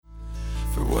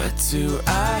What do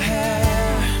I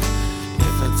have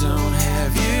if I don't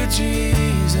have you,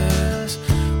 Jesus?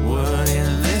 What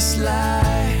in this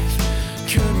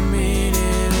life could mean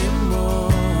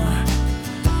anymore?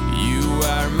 You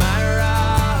are my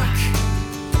rock,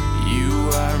 you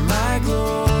are my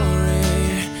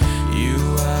glory, you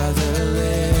are the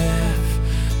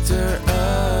lifter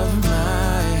of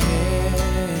my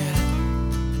head.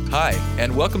 Hi,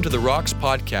 and welcome to the Rocks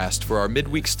podcast for our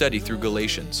midweek study through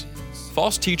Galatians.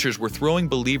 False teachers were throwing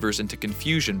believers into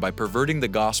confusion by perverting the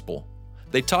gospel.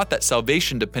 They taught that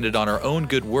salvation depended on our own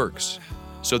good works.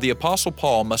 So the Apostle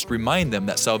Paul must remind them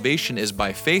that salvation is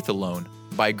by faith alone,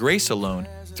 by grace alone,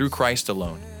 through Christ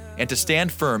alone, and to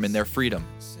stand firm in their freedom.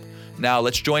 Now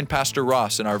let's join Pastor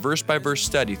Ross in our verse-by-verse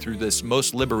study through this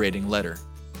most liberating letter.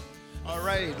 All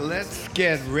right, let's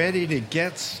get ready to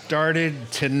get started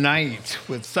tonight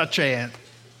with such a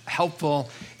helpful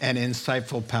and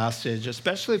insightful passage,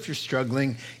 especially if you're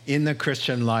struggling in the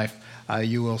Christian life.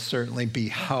 You will certainly be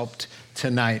helped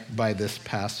tonight by this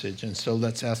passage. And so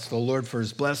let's ask the Lord for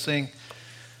his blessing.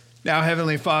 Now,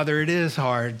 Heavenly Father, it is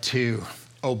hard to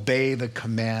obey the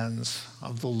commands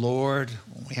of the Lord.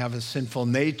 We have a sinful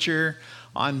nature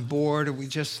on board. We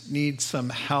just need some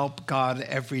help, God,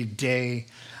 every day.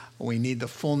 We need the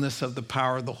fullness of the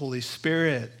power of the Holy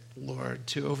Spirit, Lord,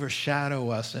 to overshadow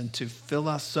us and to fill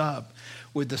us up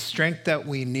with the strength that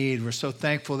we need. We're so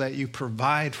thankful that you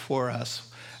provide for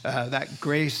us that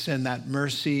grace and that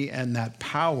mercy and that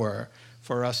power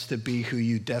for us to be who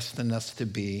you destined us to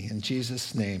be. In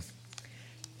Jesus' name,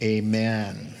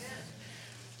 amen.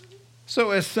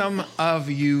 So as some of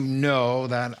you know,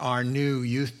 that our new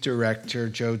youth director,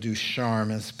 Joe Ducharme,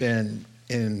 has been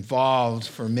involved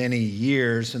for many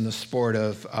years in the sport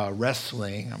of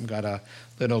wrestling. I've got a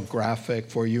little graphic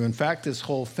for you. In fact, his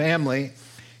whole family,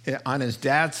 on his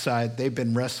dad's side, they've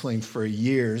been wrestling for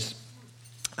years.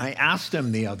 I asked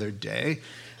him the other day,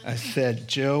 I said,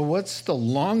 Joe, what's the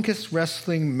longest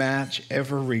wrestling match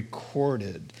ever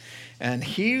recorded? And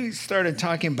he started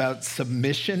talking about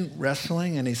submission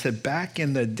wrestling, and he said back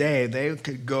in the day, they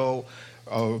could go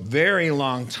a very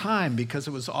long time because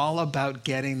it was all about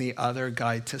getting the other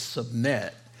guy to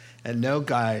submit. And no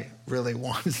guy really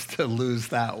wants to lose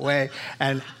that way.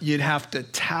 And you'd have to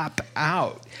tap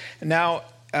out. Now,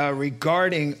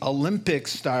 regarding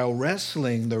Olympic-style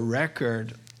wrestling, the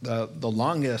record, the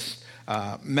longest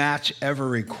match ever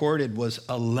recorded was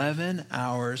 11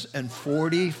 hours and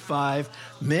 45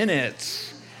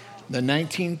 minutes. The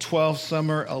 1912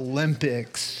 Summer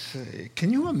Olympics.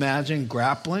 Can you imagine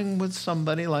grappling with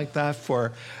somebody like that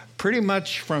for pretty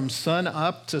much from sun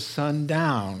up to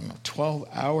sundown, 12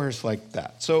 hours like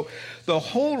that? So the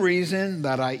whole reason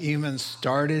that I even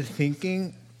started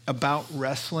thinking about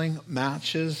wrestling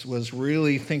matches was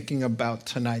really thinking about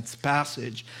tonight's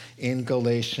passage in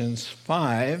Galatians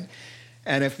 5.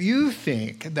 And if you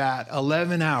think that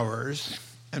 11 hours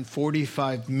and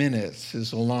 45 minutes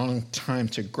is a long time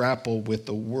to grapple with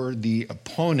a worthy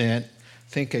opponent,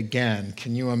 think again.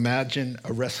 Can you imagine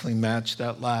a wrestling match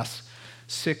that lasts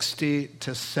 60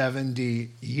 to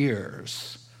 70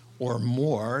 years or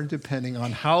more, depending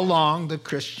on how long the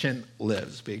Christian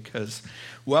lives? Because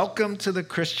welcome to the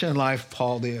Christian life,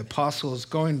 Paul the Apostle is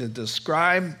going to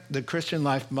describe the Christian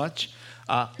life much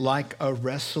like a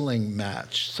wrestling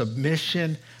match.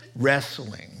 Submission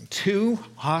wrestling. Two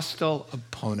hostile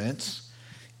opponents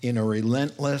in a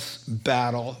relentless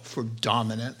battle for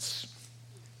dominance,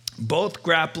 both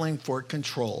grappling for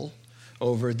control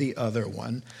over the other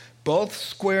one, both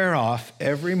square off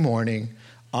every morning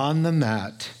on the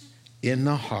mat in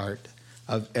the heart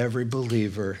of every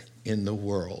believer in the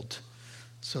world.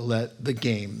 So let the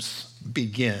games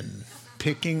begin.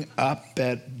 Picking up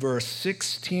at verse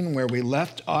 16 where we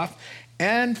left off,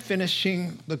 and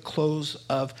finishing the close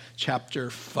of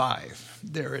chapter 5.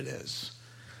 There it is.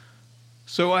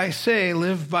 So I say,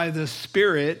 live by the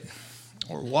Spirit,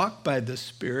 or walk by the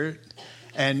Spirit,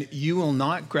 and you will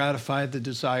not gratify the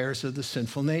desires of the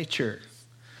sinful nature.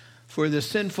 For the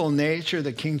sinful nature,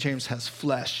 the King James has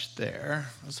flesh there.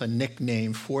 It's a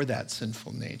nickname for that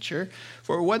sinful nature.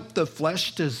 For what the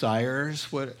flesh desires,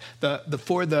 for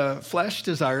the flesh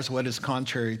desires what is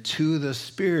contrary to the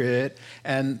Spirit,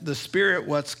 and the Spirit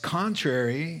what's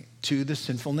contrary to the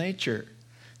sinful nature.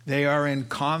 They are in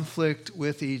conflict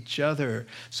with each other,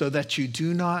 so that you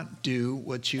do not do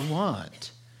what you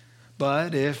want.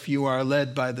 But if you are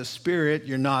led by the Spirit,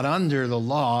 you're not under the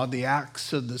law. The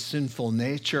acts of the sinful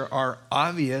nature are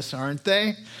obvious, aren't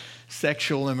they?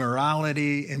 Sexual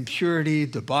immorality, impurity,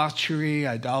 debauchery,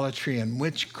 idolatry, and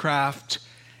witchcraft,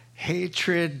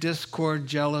 hatred, discord,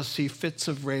 jealousy, fits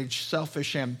of rage,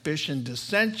 selfish ambition,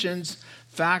 dissensions,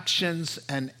 factions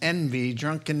and envy,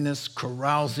 drunkenness,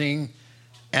 carousing,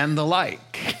 and the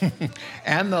like.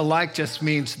 And the like just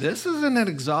means this isn't an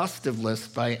exhaustive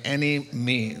list by any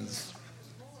means.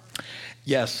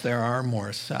 Yes, there are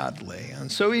more, sadly.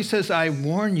 And so he says, I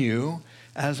warn you,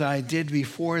 as I did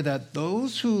before, that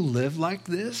those who live like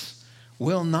this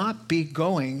will not be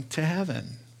going to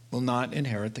heaven, will not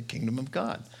inherit the kingdom of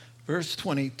God. Verse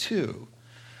 22,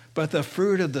 but the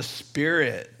fruit of the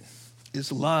Spirit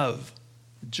is love,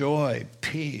 joy,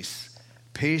 peace,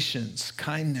 patience,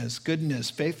 kindness, goodness,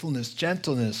 faithfulness,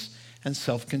 gentleness, and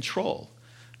self-control.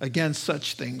 Against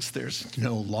such things there's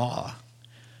no law.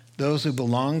 Those who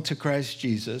belong to Christ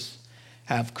Jesus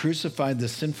have crucified the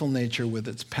sinful nature with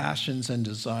its passions and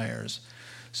desires.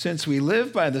 Since we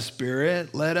live by the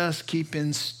Spirit, let us keep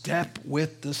in step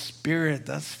with the Spirit.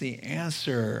 That's the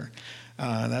answer.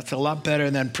 That's a lot better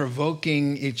than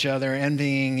provoking each other,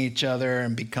 envying each other,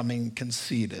 and becoming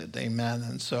conceited. Amen.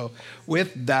 And so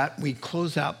with that, we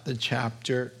close out the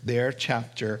chapter there,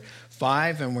 chapter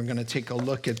 5, and we're going to take a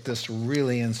look at this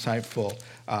really insightful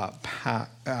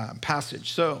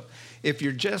passage. So if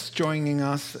you're just joining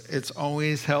us, it's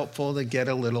always helpful to get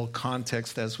a little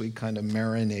context as we kind of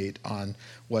marinate on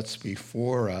what's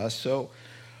before us. So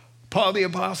Paul the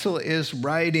Apostle is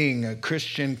writing a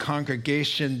Christian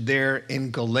congregation there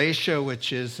in Galatia,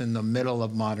 which is in the middle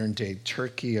of modern-day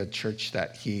Turkey, a church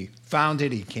that he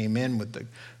founded. He came in with the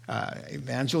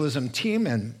evangelism team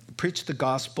and preached the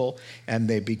gospel, and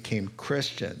they became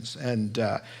Christians. And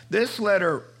this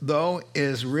letter, though,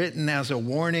 is written as a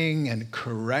warning and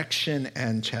correction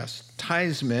and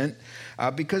chastisement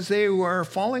because they were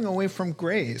falling away from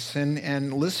grace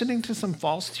and listening to some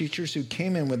false teachers who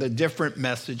came in with a different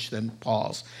message than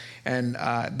Paul's. And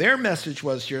their message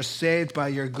was, you're saved by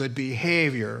your good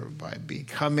behavior, by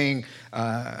becoming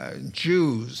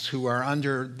Jews who are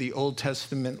under the Old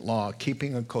Testament law,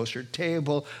 keeping a kosher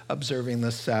table, observing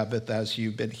the Sabbath, as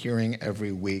you've been hearing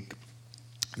every week.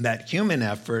 That human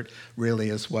effort really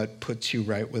is what puts you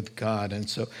right with God. And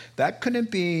so that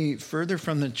couldn't be further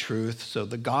from the truth. So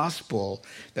the gospel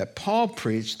that Paul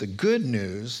preached, the good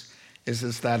news,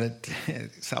 is that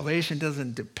salvation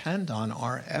doesn't depend on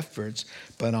our efforts,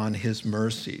 but on his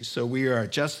mercy. So we are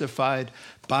justified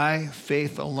by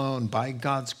faith alone, by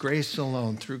God's grace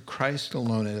alone, through Christ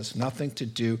alone. It has nothing to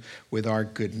do with our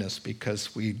goodness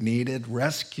because we needed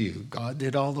rescue. God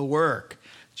did all the work.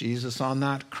 Jesus on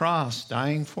that cross,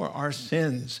 dying for our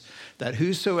sins, that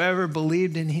whosoever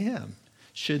believed in him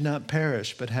should not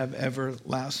perish, but have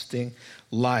everlasting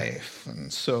life.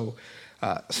 And so,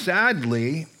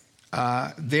 sadly,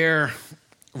 their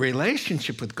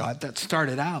relationship with God that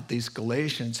started out, these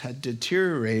Galatians, had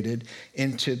deteriorated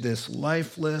into this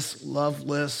lifeless,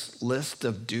 loveless list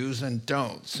of do's and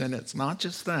don'ts. And it's not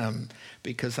just them,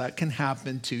 because that can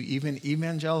happen to even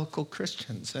evangelical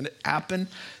Christians. And it happened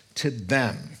to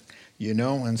them, you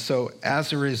know. And so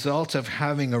as a result of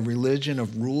having a religion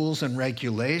of rules and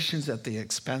regulations at the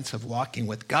expense of walking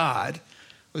with God, it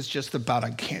was just about,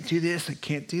 I can't do this, I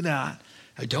can't do that.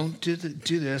 I don't do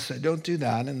this, I don't do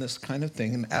that, and this kind of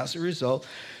thing. And as a result,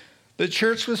 the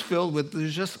church was filled with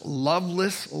just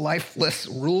loveless, lifeless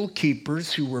rule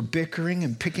keepers who were bickering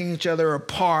and picking each other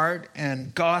apart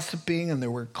and gossiping, and there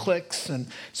were cliques. And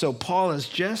so Paul has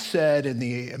just said in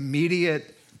the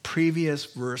immediate previous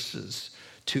verses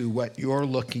to what you're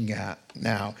looking at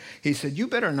now, he said, you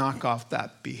better knock off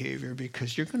that behavior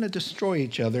because you're going to destroy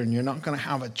each other and you're not going to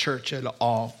have a church at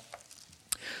all.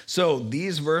 So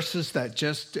these verses that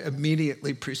just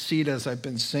immediately precede, as I've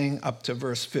been saying, up to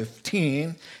verse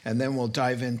 15, and then we'll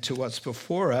dive into what's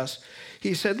before us.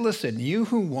 He said, listen, you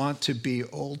who want to be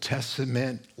Old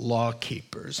Testament law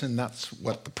keepers, and that's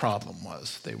what the problem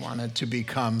was. They wanted to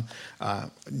become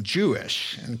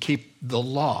Jewish and keep the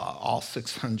law, all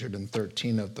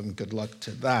 613 of them. Good luck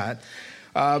to that.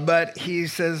 But he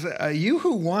says, you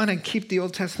who want to keep the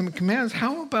Old Testament commands,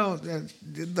 how about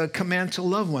the command to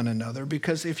love one another?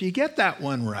 Because if you get that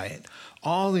one right,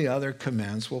 all the other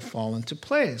commands will fall into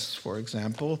place. For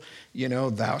example, you know,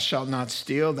 thou shalt not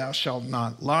steal, thou shalt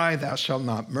not lie, thou shalt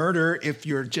not murder. If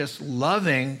you're just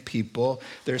loving people,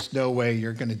 there's no way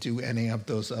you're going to do any of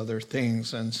those other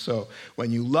things. And so when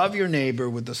you love your neighbor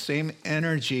with the same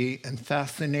energy and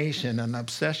fascination and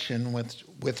obsession with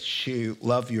which you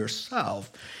love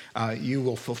yourself, you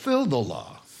will fulfill the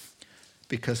law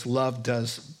because love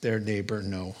does their neighbor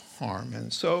no harm.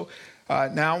 And so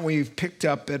now we've picked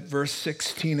up at verse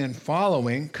 16 and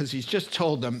following, because he's just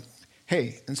told them,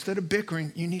 hey, instead of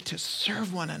bickering, you need to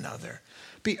serve one another.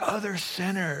 Be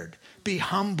other-centered. Be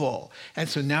humble. And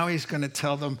so now he's going to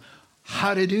tell them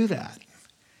how to do that.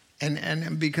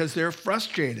 And because they're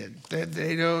frustrated.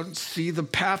 They don't see the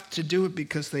path to do it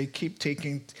because they keep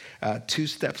taking 2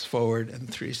 steps forward and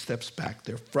 3 steps back.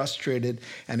 They're frustrated,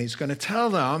 and he's going to tell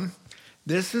them,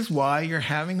 this is why you're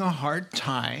having a hard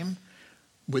time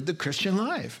with the Christian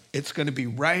life. It's going to be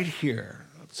right here.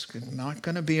 It's not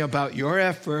going to be about your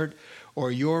effort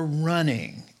or your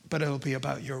running, but it'll be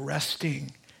about your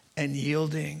resting and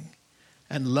yielding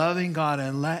and loving God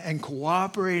and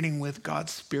cooperating with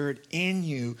God's Spirit in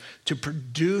you to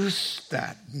produce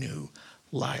that new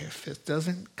life. It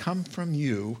doesn't come from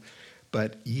you,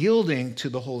 but yielding to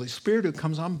the Holy Spirit who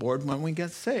comes on board when we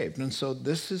get saved. And so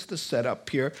this is the setup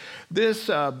here. This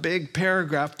big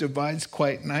paragraph divides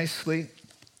quite nicely.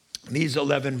 These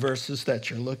 11 verses that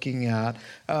you're looking at,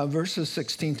 verses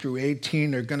 16 through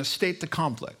 18, are going to state the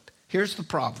conflict. Here's the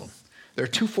problem. There are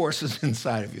 2 forces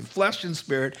inside of you, flesh and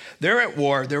spirit. They're at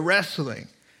war. They're wrestling,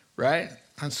 right?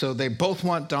 And so they both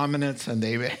want dominance, and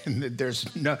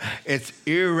it's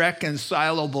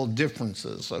irreconcilable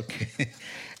differences, okay?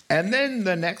 And then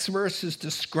the next verses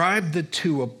describe the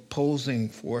 2 opposing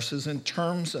forces in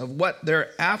terms of what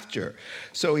they're after.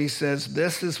 So he says,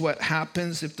 this is what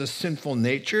happens if the sinful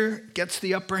nature gets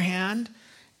the upper hand.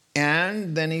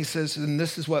 And then he says, and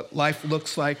this is what life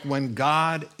looks like when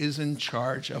God is in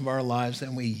charge of our lives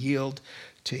and we yield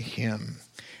to him.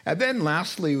 And then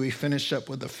lastly, we finish up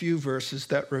with a few verses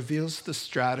that reveals the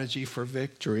strategy for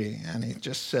victory. And he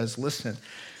just says, listen,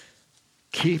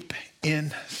 keep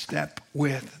in step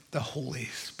with the Holy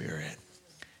Spirit.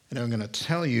 And I'm going to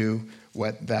tell you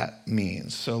what that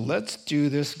means. So let's do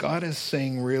this. God is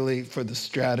saying really for the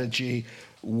strategy,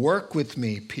 work with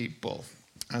me, people.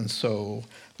 And so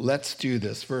let's do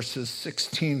this. Verses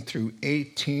 16 through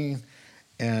 18.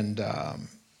 And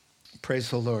praise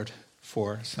the Lord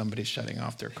for somebody shutting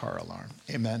off their car alarm.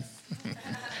 Amen.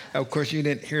 Of course, you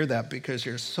didn't hear that because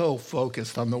you're so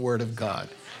focused on the Word of God.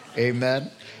 Amen.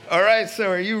 All right, so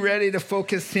are you ready to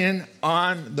focus in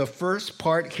on the first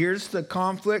part? Here's the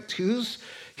conflict.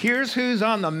 Here's who's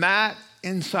on the mat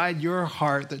inside your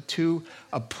heart, the 2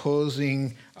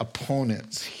 opposing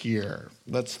opponents here.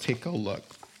 Let's take a look.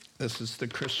 This is the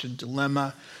Christian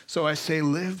dilemma. So I say,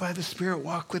 live by the Spirit,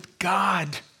 walk with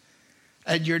God.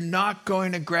 And you're not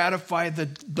going to gratify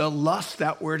the lust.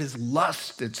 That word is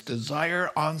lust. It's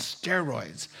desire on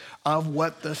steroids of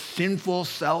what the sinful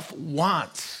self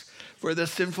wants. For the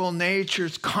sinful nature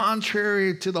is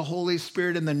contrary to the Holy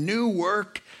Spirit and the new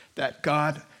work that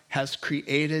God has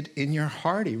created in your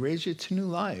heart. He raised you to new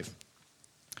life.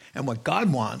 And what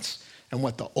God wants and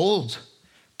what the old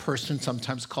person,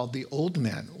 sometimes called the old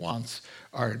man, wants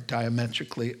are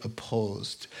diametrically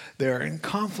opposed. They're in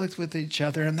conflict with each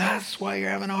other, and that's why you're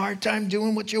having a hard time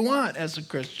doing what you want as a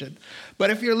Christian. But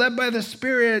if you're led by the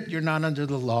Spirit, you're not under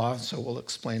the law, so we'll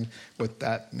explain what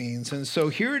that means. And so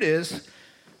here it is.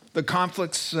 The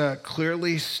conflict's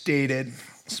clearly stated.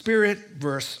 Spirit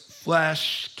versus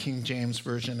flesh. King James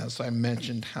Version, as I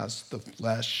mentioned, has the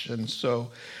flesh. And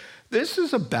so this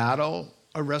is a battle,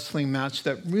 a wrestling match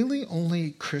that really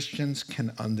only Christians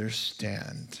can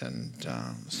understand. And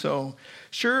so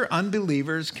sure,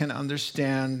 unbelievers can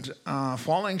understand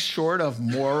falling short of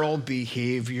moral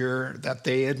behavior that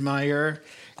they admire.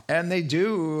 And they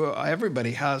do.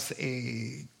 Everybody has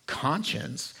a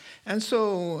conscience. And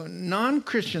so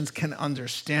non-Christians can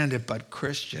understand it, but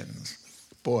Christians,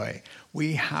 boy,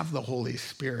 we have the Holy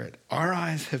Spirit. Our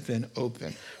eyes have been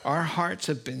opened. Our hearts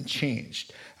have been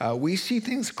changed. We see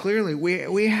things clearly.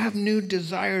 We have new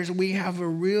desires. We have a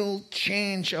real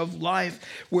change of life.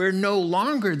 We're no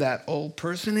longer that old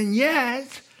person, and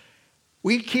yet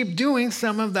we keep doing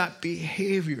some of that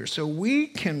behavior. So we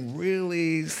can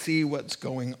really see what's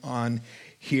going on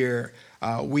here.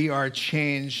 We are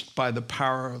changed by the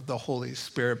power of the Holy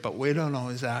Spirit, but we don't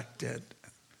always act it.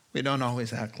 We don't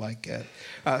always act like it.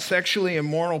 Sexually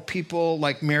immoral people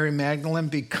like Mary Magdalene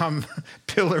become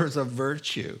pillars of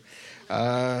virtue.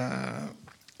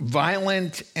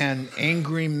 Violent and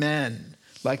angry men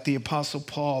like the Apostle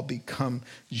Paul become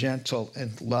gentle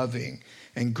and loving.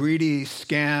 And greedy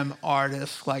scam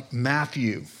artists like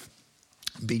Matthew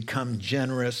become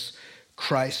generous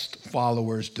Christ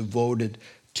followers devoted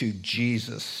to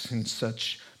Jesus in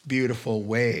such beautiful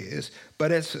ways.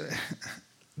 But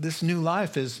this new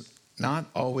life is not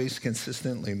always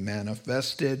consistently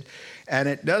manifested, and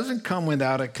it doesn't come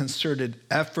without a concerted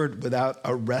effort, without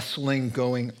a wrestling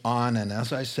going on. And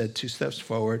as I said, 2 steps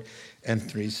forward and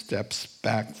 3 steps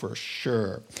back for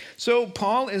sure. So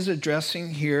Paul is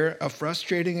addressing here a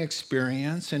frustrating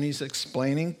experience, and he's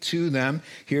explaining to them,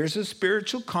 here's a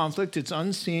spiritual conflict. It's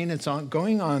unseen. It's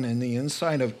going on in the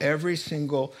inside of every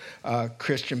single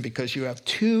Christian because you have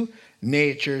 2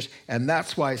 natures. And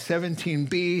that's why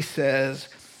 17b says,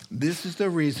 this is the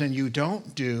reason you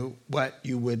don't do what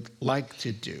you would like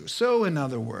to do. So in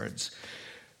other words,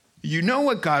 you know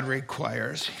what God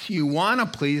requires. You want to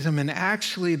please him, and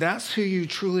actually that's who you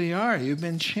truly are. You've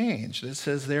been changed. It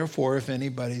says, therefore, if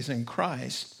anybody's in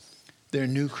Christ, they're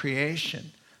new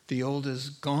creation. The old is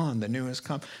gone, the new has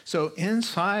come. So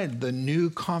inside the new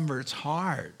convert's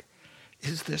heart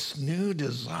is this new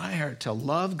desire to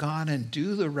love God and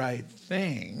do the right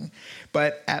thing.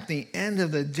 But at the end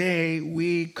of the day,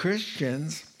 we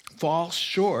Christians fall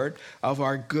short of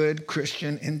our good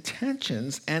Christian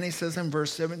intentions. And he says in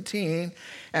verse 17,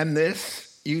 and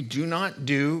this you do not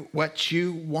do what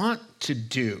you want to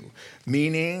do,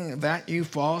 meaning that you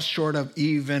fall short of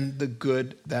even the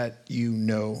good that you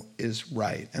know is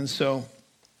right. And so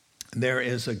there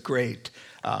is a great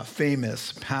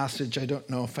famous passage. I don't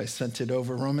know if I sent it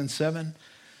over, Romans 7.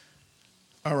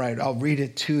 All right, I'll read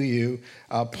it to you.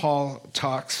 Paul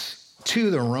talks to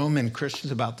the Roman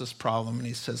Christians about this problem, and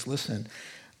he says, listen,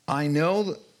 I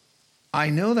know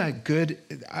that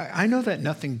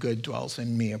nothing good dwells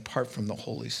in me apart from the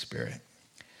Holy Spirit.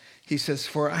 He says,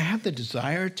 for I have the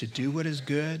desire to do what is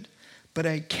good, but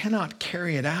I cannot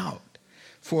carry it out.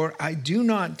 For I do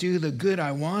not do the good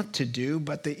I want to do,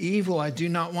 but the evil I do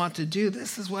not want to do,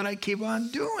 this is what I keep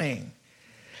on doing.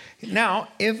 Now,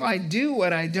 if I do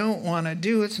what I don't want to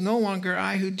do, it's no longer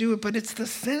I who do it, but it's the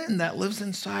sin that lives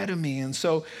inside of me. And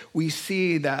so we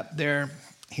see that there,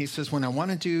 he says, when I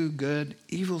want to do good,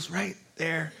 evil's right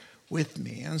there with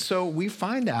me. And so we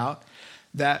find out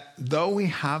that though we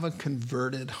have a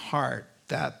converted heart,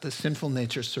 that the sinful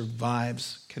nature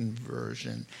survives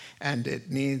conversion, and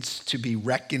it needs to be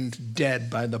reckoned dead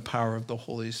by the power of the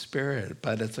Holy Spirit.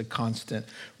 But it's a constant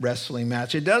wrestling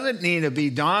match. It doesn't need to be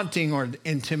daunting or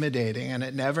intimidating, and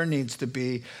it never needs to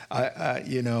be,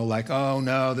 like, oh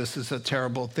no, this is a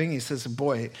terrible thing. He says,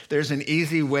 boy, there's an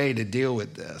easy way to deal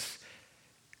with this.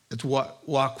 It's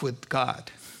walk with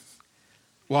God.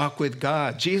 Walk with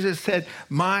God. Jesus said,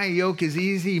 my yoke is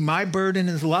easy, my burden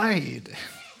is light.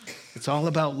 It's all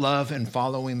about love and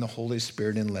following the Holy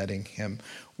Spirit and letting him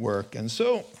work. And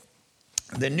so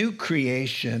the new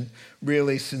creation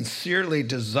really sincerely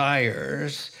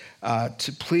desires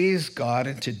to please God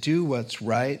and to do what's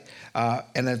right.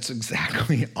 And it's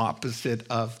exactly opposite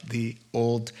of the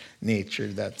old nature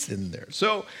that's in there.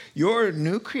 So your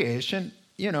new creation,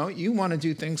 you want to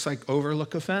do things like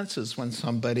overlook offenses when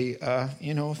somebody,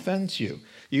 offends you.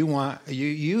 You want,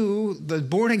 the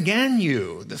born again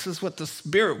you. This is what the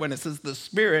Spirit, when it says the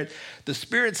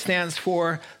Spirit stands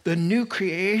for the new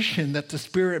creation that the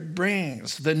Spirit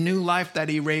brings, the new life that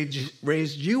he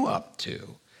raised you up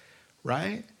to,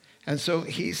 right? And so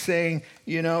he's saying,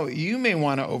 you may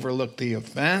want to overlook the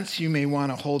offense. You may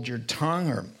want to hold your tongue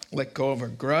or let go of a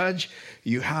grudge.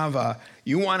 You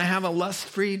want to have a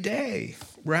lust-free day,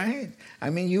 right? I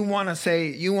mean, you want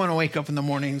to wake up in the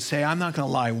morning and say, I'm not going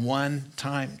to lie one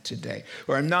time today,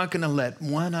 or I'm not going to let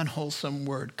one unwholesome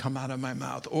word come out of my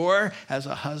mouth. Or as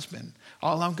a husband,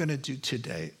 all I'm going to do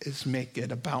today is make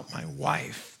it about my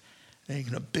wife. And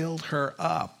you're going to build her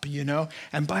up,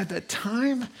 And by the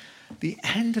time the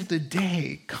end of the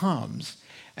day comes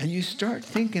and you start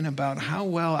thinking about how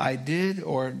well I did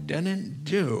or didn't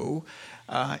do,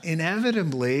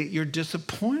 inevitably you're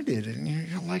disappointed and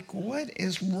you're like, what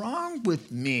is wrong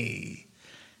with me?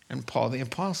 And Paul the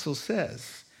Apostle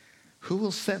says, who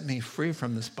will set me free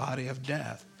from this body of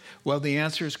death? Well, the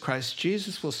answer is Christ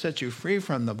Jesus will set you free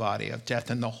from the body of death,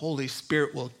 and the Holy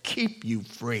Spirit will keep you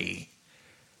free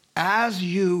as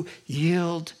you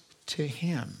yield to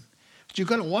him. But you've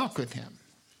got to walk with him.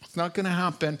 It's not going to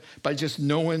happen by just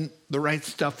knowing the right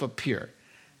stuff up here.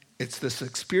 It's this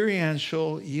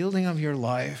experiential yielding of your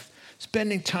life,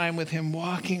 spending time with him,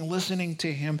 walking, listening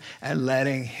to him, and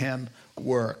letting him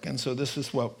work. And so this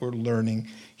is what we're learning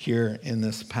here in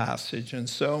this passage. And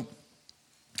so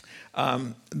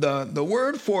the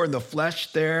word for the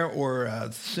flesh there, or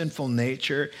sinful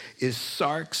nature, is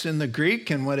sarx in the Greek.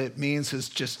 And what it means is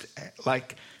just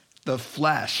like the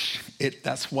flesh.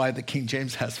 That's why the King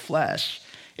James has flesh.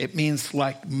 It means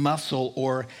like muscle,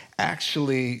 or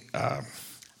actually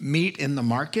meat in the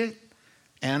market,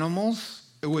 animals,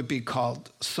 it would be called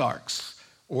sarx,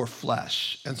 or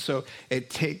flesh. And so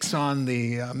it takes on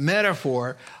the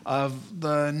metaphor of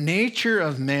the nature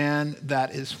of man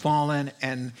that is fallen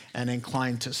and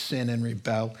inclined to sin and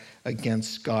rebel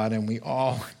against God. And we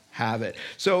all have it.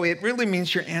 So it really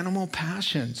means your animal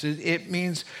passions. It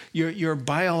means your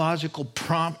biological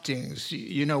promptings,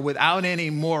 without any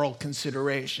moral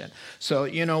consideration. So,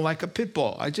 like a pit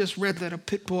bull. I just read that a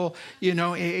pit bull,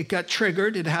 it got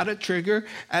triggered. It had a trigger,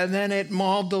 and then it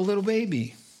mauled the little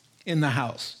baby in the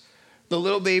house. The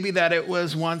little baby that it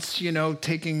was once,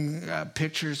 taking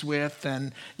pictures with,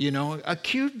 and, a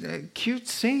cute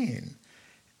scene.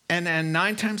 And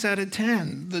 9 times out of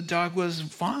 10, the dog was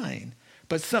fine.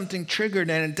 But something triggered,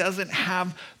 and it doesn't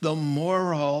have the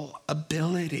moral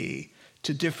ability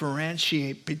to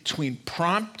differentiate between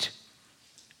prompt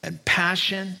and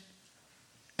passion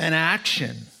and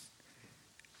action.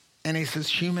 And he says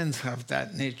humans have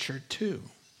that nature too,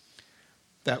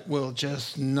 that will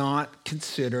just not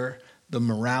consider the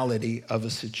morality of a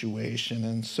situation.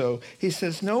 And so he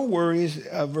says, no worries,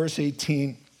 verse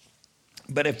 18,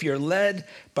 but if you're led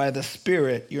by the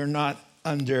Spirit, you're not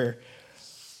under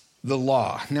the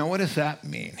law. Now, what does that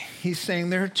mean? He's saying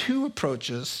there are 2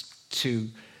 approaches to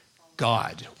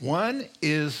God. One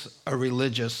is a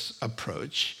religious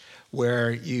approach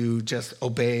where you just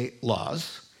obey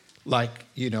laws. Like,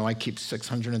 I keep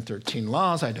 613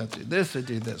 laws. I don't do this, I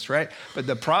do this, right? But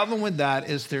the problem with that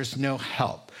is there's no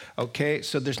help, okay?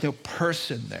 So there's no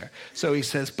person there. So he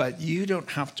says, but you don't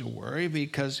have to worry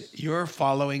because you're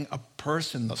following a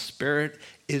person. The Spirit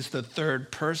is the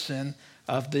third person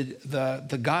of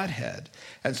the Godhead.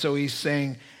 And so he's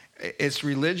saying it's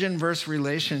religion versus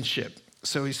relationship.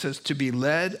 So he says to be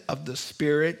led of the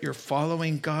Spirit, you're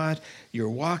following God, you're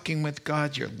walking with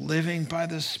God, you're living by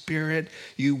the Spirit.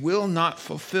 You will not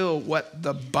fulfill what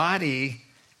the body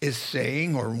is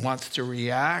saying or wants to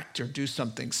react or do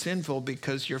something sinful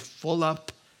because you're full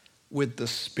up with the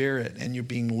Spirit and you're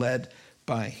being led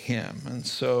by him. And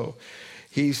so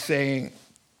he's saying,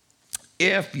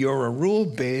 if you're a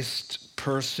rule-based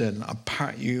person,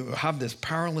 you have this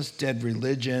powerless, dead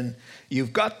religion,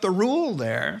 you've got the rule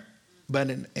there, but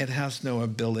it has no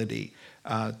ability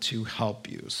to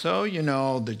help you. So,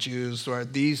 the Jews or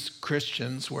these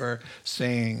Christians were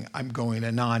saying, I'm going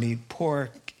to not eat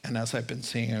pork, and as I've been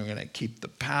saying, I'm going to keep the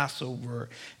Passover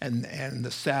and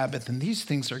the Sabbath, and these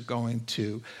things are going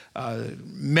to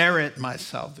merit my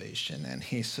salvation. And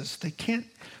he says, they can't,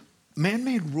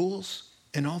 man-made rules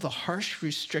and all the harsh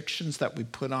restrictions that we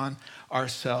put on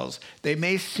ourselves, they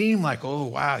may seem like, oh,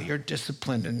 wow, you're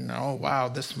disciplined, and oh, wow,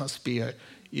 this must be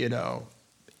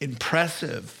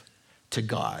impressive to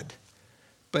God.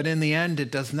 But in the end,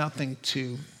 it does nothing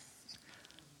to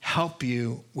help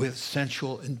you with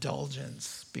sensual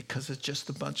indulgence because it's just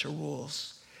a bunch of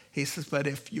rules. He says, but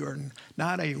if you're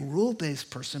not a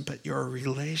rule-based person, but you're a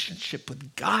relationship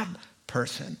with God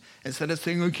person, instead of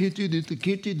saying, I can't do this, I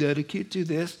can't do that, I can't do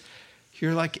this,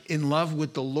 you're like in love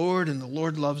with the Lord, and the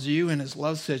Lord loves you, and his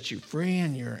love sets you free,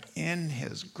 and you're in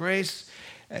his grace,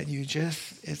 and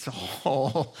it's a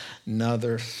whole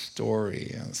nother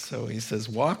story. And so he says,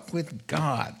 walk with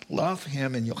God, love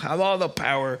him, and you'll have all the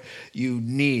power you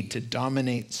need to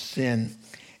dominate sin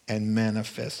and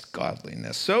manifest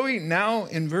godliness. So now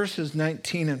in verses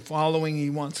 19 and following, he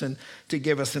wants to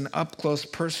give us an up-close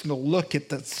personal look at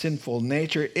the sinful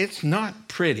nature. It's not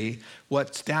pretty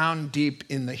what's down deep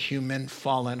in the human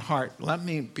fallen heart.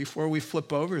 Before we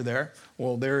flip over there,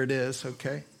 well, there it is,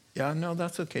 okay? Yeah, no,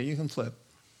 that's okay. You can flip.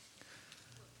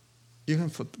 You can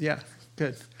flip. Yeah,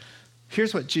 good.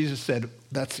 Here's what Jesus said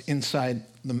that's inside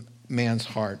the man's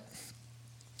heart.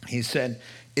 He said,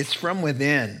 it's from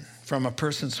within, from a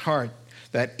person's heart,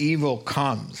 that evil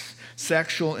comes.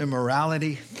 Sexual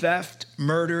immorality, theft,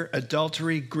 murder,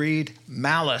 adultery, greed,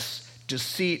 malice,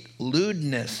 deceit,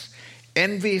 lewdness,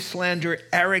 envy, slander,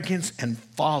 arrogance, and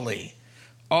folly.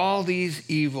 All these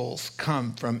evils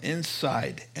come from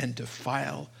inside and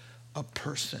defile a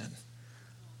person.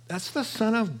 That's the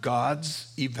Son of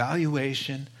God's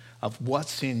evaluation of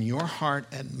what's in your heart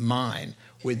and mine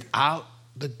without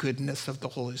the goodness of the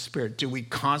Holy Spirit. Do we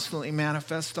constantly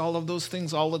manifest all of those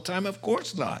things all the time? Of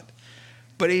course not.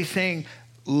 But he's saying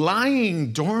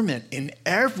lying dormant in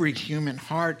every human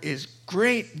heart is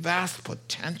great, vast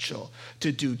potential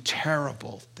to do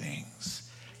terrible things.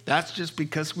 That's just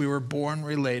because we were born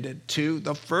related to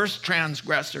the first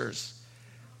transgressors,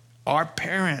 our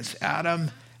parents,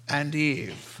 Adam and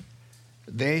Eve.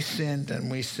 They sinned and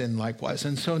we sinned likewise.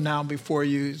 And so now before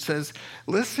you, it says,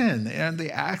 listen, and the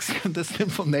acts of the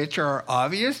sinful nature are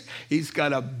obvious. He's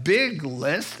got a big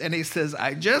list, and he says,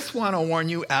 I just want to warn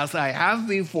you, as I have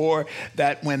before,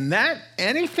 that when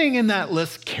anything in that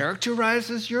list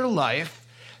characterizes your life,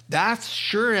 that's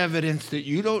sure evidence that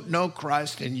you don't know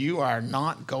Christ and you are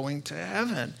not going to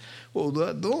heaven. Well,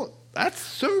 that's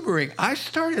sobering. I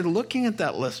started looking at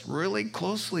that list really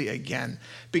closely again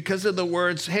because of the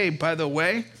words, hey, by the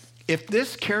way, if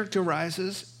this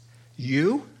characterizes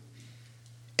you,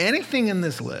 anything in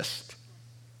this list,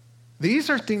 these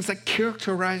are things that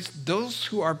characterize those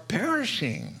who are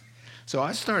perishing. So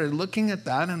I started looking at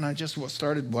that and I just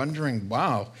started wondering,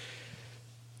 wow,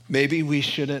 maybe we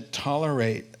shouldn't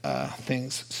tolerate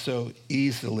things so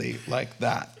easily like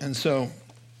that. And so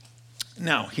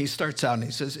now he starts out and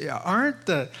he says, yeah, aren't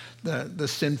the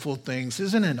sinful things,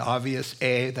 isn't it obvious,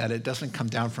 A, that it doesn't come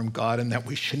down from God and that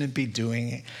we shouldn't be doing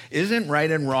it? Isn't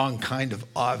right and wrong kind of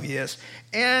obvious?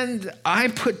 And I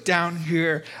put down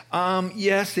here,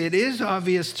 yes, it is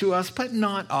obvious to us, but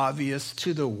not obvious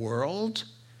to the world.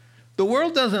 The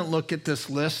world doesn't look at this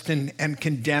list and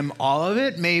condemn all of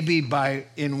it, maybe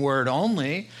in word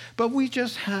only, but we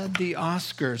just had the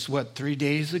Oscars, 3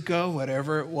 days ago,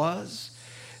 whatever it was.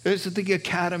 It was the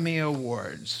Academy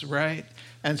Awards, right?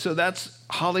 And so that's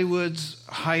Hollywood's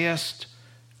highest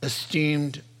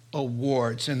esteemed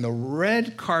awards. And the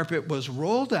red carpet was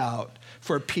rolled out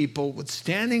for people with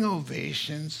standing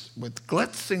ovations, with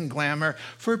glitz and glamour,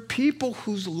 for people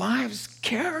whose lives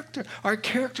are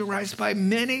characterized by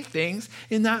many things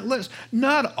in that list.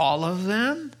 Not all of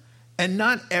them, and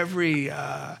not every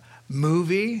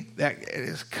movie that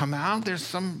has come out. There's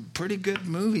some pretty good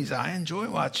movies. I enjoy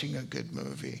watching a good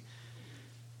movie.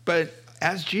 But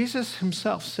as Jesus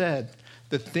himself said,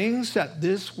 the things that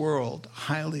this world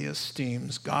highly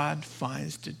esteems, God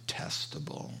finds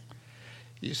detestable.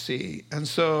 You see, and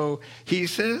so he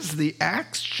says the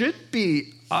acts should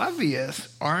be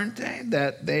obvious, aren't they?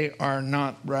 That they are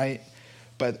not right,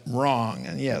 but wrong.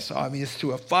 And yes, obvious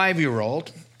to a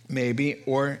 5-year-old, maybe,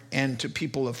 and to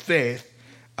people of faith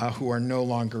who are no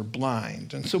longer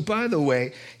blind. And so, by the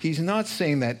way, he's not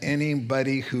saying that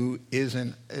anybody who is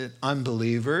an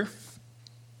unbeliever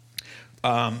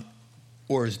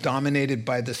or is dominated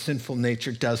by the sinful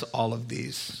nature does all of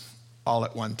these all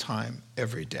at one time,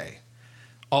 every day.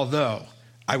 Although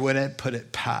I wouldn't put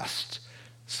it past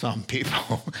some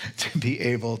people to be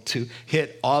able to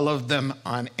hit all of them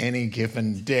on any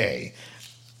given day.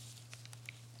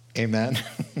 Amen?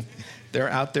 They're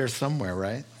out there somewhere,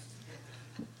 right?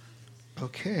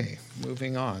 Okay,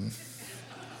 moving on.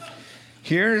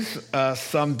 Here's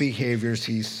some behaviors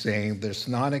he's saying. There's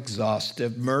not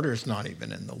exhaustive. Murder's not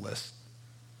even in the list.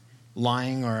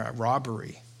 Lying or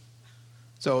robbery.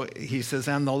 So he says,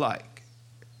 and the like.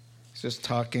 He's just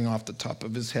talking off the top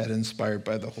of his head, inspired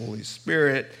by the Holy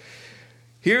Spirit.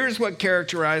 Here's what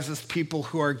characterizes people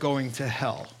who are going to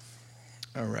hell.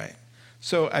 All right.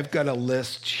 So I've got a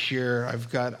list here.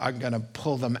 I'm going to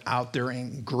pull them out there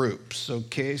in groups,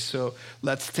 okay? So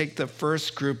let's take the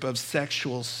first group of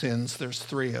sexual sins. There's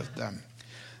 3 of them.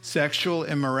 Sexual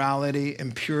immorality,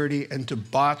 impurity, and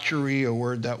debauchery, a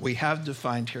word that we have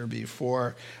defined here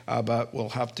before, but we'll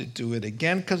have to do it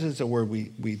again because it's a word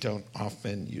we don't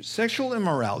often use. Sexual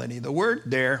immorality, the word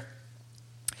there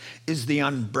is the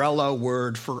umbrella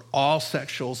word for all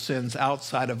sexual sins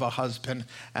outside of a husband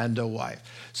and a wife.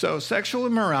 So sexual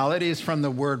immorality is from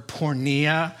the word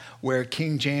porneia, where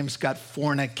King James got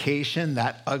fornication,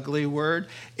 that ugly word.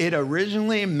 It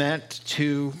originally meant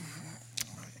to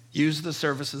use the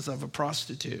services of a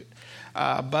prostitute.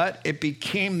 But it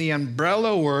became the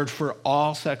umbrella word for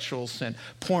all sexual sin.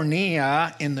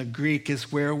 Porneia in the Greek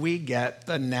is where we get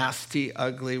the nasty,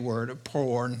 ugly word of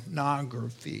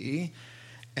pornography.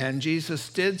 And Jesus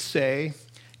did say,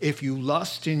 if you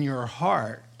lust in your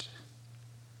heart,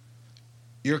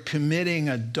 you're committing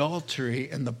adultery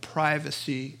in the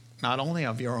privacy not only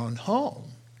of your own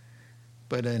home,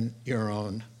 but in your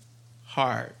own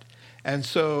heart. And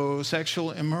so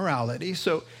sexual immorality.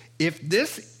 So if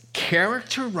this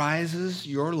characterizes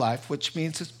your life, which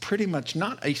means it's pretty much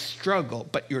not a struggle,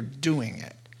 but you're doing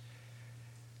it.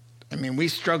 I mean, we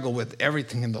struggle with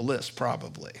everything in the list,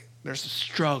 probably. There's a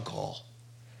struggle,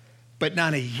 but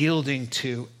not a yielding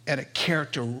to and a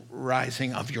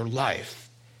characterizing of your life.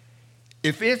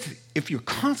 If you're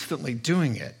constantly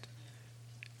doing it,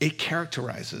 it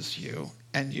characterizes you,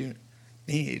 and you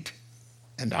need,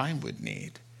 and I would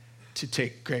need, to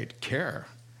take great care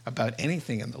about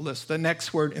anything in the list. The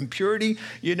next word, impurity,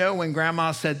 you know, when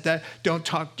grandma said that, don't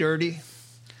talk dirty,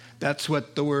 that's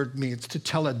what the word means, to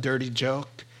tell a dirty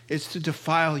joke. It's to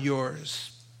defile your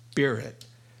spirit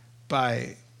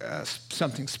by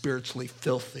something spiritually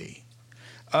filthy.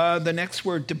 The next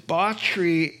word,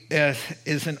 debauchery,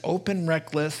 is an open,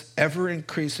 reckless,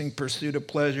 ever-increasing pursuit of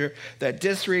pleasure that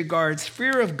disregards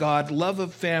fear of God, love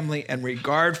of family, and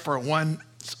regard for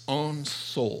one's own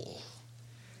soul.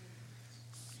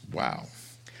 Wow.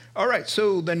 All right,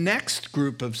 so the next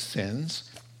group of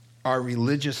sins are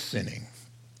religious sinning,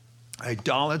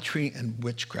 idolatry and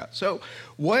witchcraft. So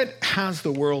what has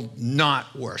the world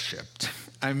not worshipped?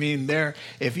 I mean,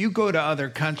 if you go to other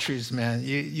countries, man,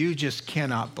 you just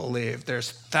cannot believe there's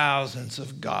thousands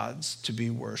of gods to be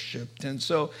worshipped. And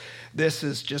so this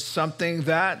is just something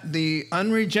that the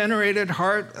unregenerated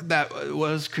heart that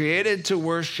was created to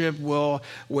worship will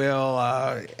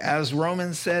as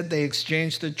Romans said, they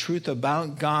exchanged the truth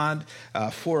about God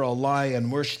for a lie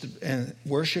and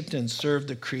worshipped and served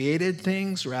the created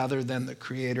things rather than the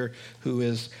Creator who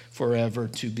is forever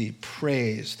to be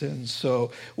praised. And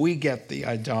so we get the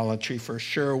idolatry for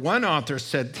sure. One author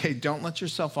said, hey, don't let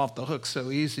yourself off the hook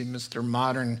so easy, Mr.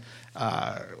 Modern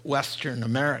Western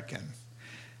American.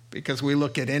 Because we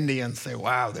look at India and say,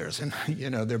 wow,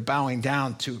 they're bowing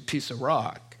down to a piece of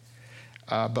rock.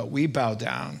 But we bow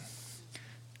down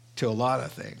to a lot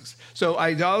of things. So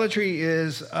idolatry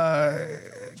is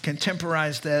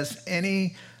contemporized as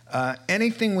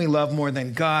anything we love more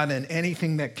than God, and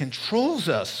anything that controls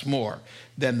us more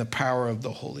than the power of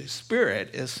the Holy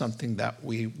Spirit is something that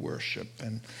we worship.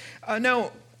 And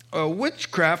now,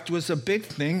 witchcraft was a big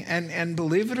thing, and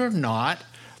believe it or not,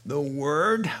 the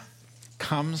word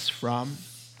comes from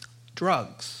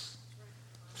drugs,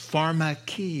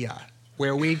 pharmakia,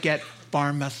 where we get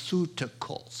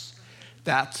pharmaceuticals.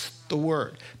 That's the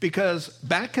word. Because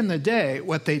back in the day,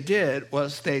 what they did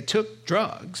was they took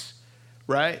drugs,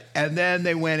 right? And then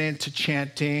they went into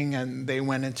chanting and they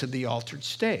went into the altered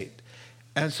state.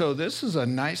 And so this is a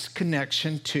nice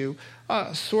connection to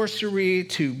sorcery,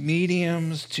 to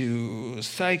mediums, to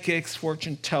psychics,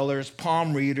 fortune tellers,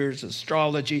 palm readers,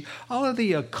 astrology, all of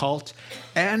the occult,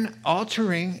 and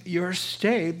altering your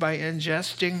state by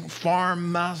ingesting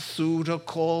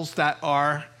pharmaceuticals that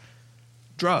are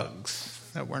drugs.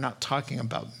 That we're not talking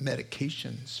about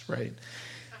medications, right?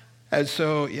 And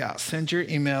so, send your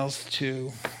emails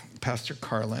to Pastor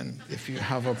Carlin if you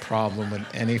have a problem with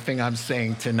anything I'm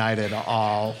saying tonight at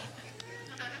all.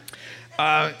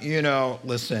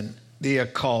 Listen, the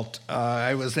occult.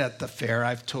 I was at the fair.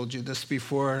 I've told you this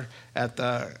before at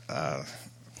the,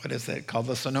 what is it called?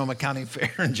 The Sonoma County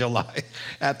Fair in July.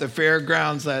 At the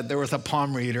fairgrounds, there was a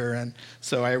palm reader. And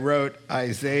so I wrote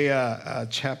Isaiah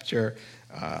chapter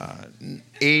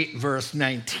 8, verse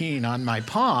 19 on my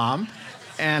palm.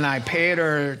 And I paid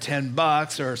her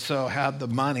 $10 or so, had the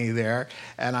money there.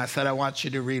 And I said, I want you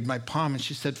to read my palm. And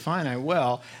she said, fine, I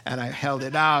will. And I held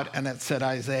it out, and it said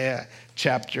Isaiah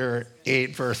chapter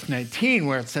 8, verse 19,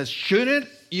 where it says, shouldn't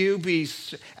you be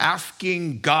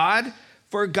asking God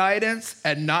for guidance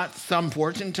and not some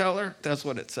fortune teller? That's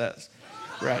what it says,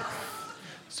 right?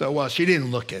 So, she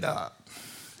didn't look it up,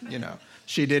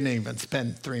 She didn't even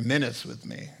spend 3 minutes with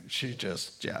me. She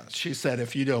said,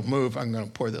 if you don't move, I'm going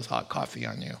to pour this hot coffee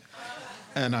on you.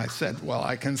 And I said, well,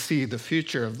 I can see the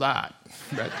future of that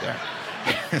right there.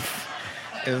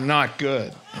 It's not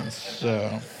good. And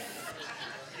so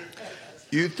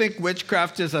you think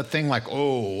witchcraft is a thing like,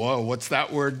 oh, whoa, what's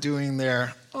that word doing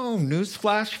there? Oh,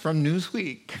 newsflash from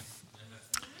Newsweek.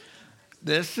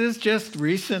 This is just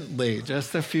recently,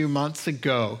 just a few months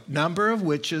ago. Number of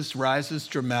witches rises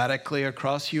dramatically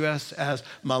across U.S. as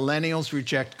millennials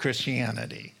reject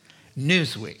Christianity.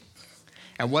 Newsweek.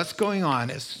 And what's going on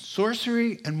is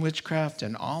sorcery and witchcraft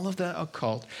and all of the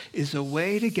occult is a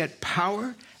way to get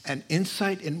power and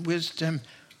insight and wisdom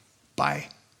by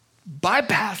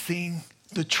bypassing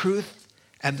the truth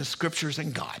and the scriptures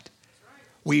and God.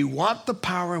 We want the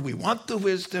power, we want the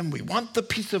wisdom, we want the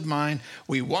peace of mind,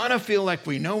 we want to feel like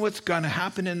we know what's going to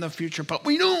happen in the future, but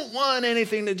we don't want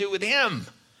anything to do with him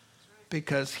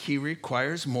because he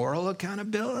requires moral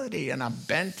accountability and a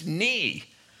bent knee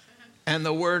and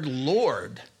the word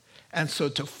Lord. And so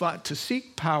to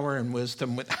seek power and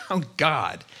wisdom without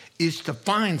God is to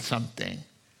find something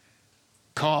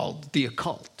called the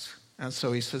occult. And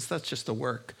so he says that's just the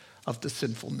work of the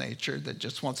sinful nature that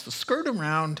just wants to skirt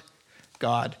around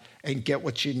God and get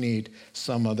what you need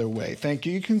some other way. Thank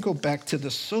you. You can go back to the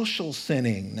social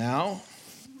sinning now.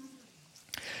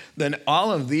 Then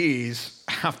all of these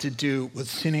have to do with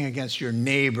sinning against your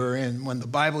neighbor. And when the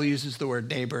Bible uses the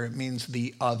word neighbor, it means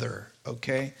the other,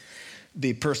 okay?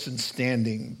 The person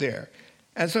standing there.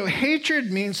 And so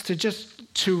hatred means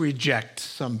to reject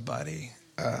somebody.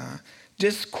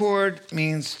 Discord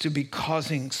means to be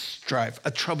causing strife, a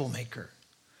troublemaker.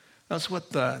 That's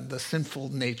what the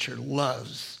sinful nature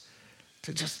loves,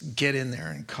 to just get in there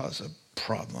and cause a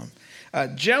problem.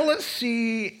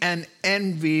 Jealousy and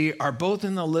envy are both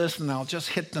in the list, and I'll just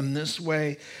hit them this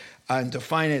way and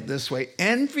define it this way.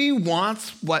 Envy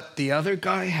wants what the other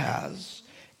guy has,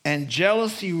 and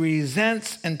jealousy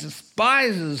resents and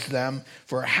despises them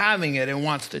for having it and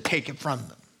wants to take it from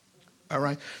them. all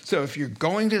right? So if you're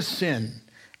going to sin,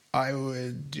 I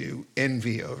would do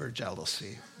envy over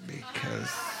jealousy, because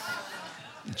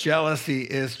jealousy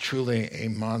is truly a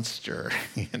monster,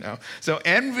 So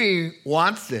envy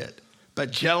wants it,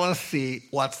 but jealousy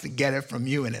wants to get it from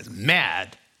you and is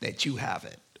mad that you have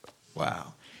it.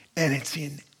 Wow. And it's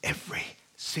in every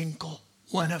single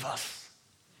one of us.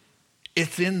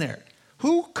 It's in there.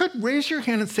 Who could raise your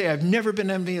hand and say, I've never been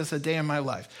envious a day in my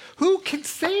life? Who can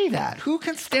say that? Who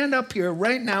can stand up here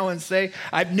right now and say,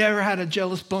 I've never had a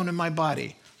jealous bone in my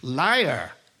body?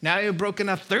 Liar. Now you've broken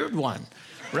a third one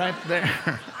right there.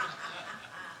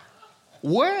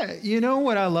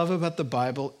 What I love about the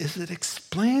Bible is it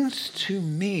explains to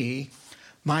me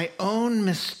my own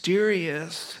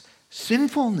mysterious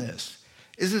sinfulness.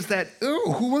 Is that,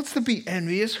 who wants to be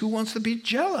envious? Who wants to be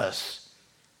jealous?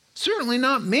 Certainly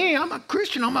not me. I'm a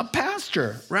Christian. I'm a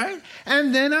pastor, right?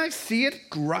 And then I see it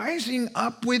rising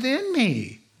up within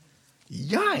me.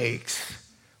 Yikes.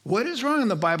 What is wrong?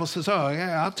 And the Bible says, oh,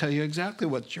 yeah, I'll tell you exactly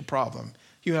what's your problem.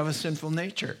 You have a sinful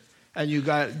nature. And you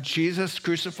got Jesus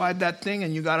crucified that thing,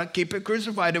 and you got to keep it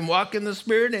crucified and walk in the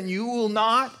Spirit, and you will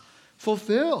not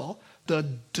fulfill the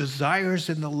desires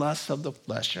and the lusts of the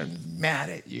flesh. I'm mad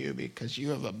at you because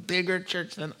you have a bigger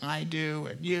church than I do,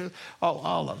 and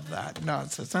all of that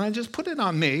nonsense. And I just put it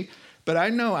on me, but I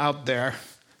know out there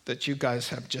that you guys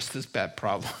have just as bad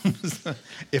problems,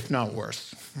 if not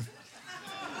worse.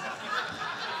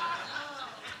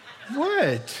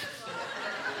 What?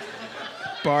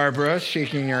 Barbara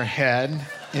shaking her head.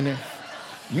 You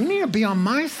need to be on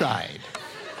my side.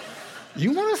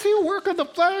 You want to see a work of the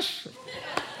flesh?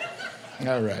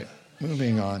 All right,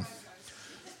 moving on.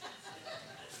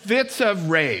 Fits of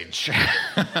rage.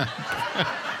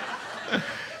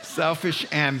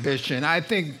 Selfish ambition. I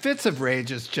think fits of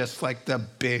rage is just like the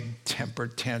big temper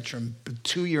tantrum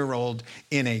 2-year-old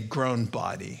in a grown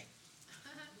body.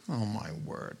 Oh, my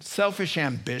word. Selfish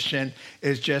ambition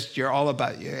is just, you're all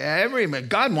about you.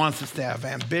 God wants us to have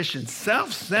ambition.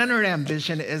 Self-centered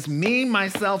ambition is me,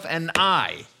 myself, and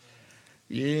I.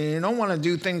 You don't want to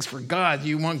do things for God.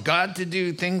 You want God to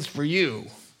do things for you.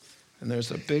 And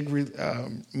there's a big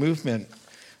movement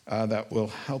that will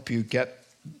help you get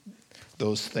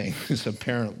those things,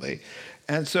 apparently.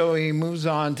 And so he moves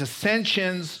on.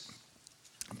 Dissensions.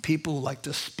 People like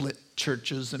to split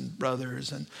churches and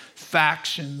brothers, and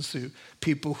factions,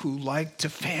 people who like to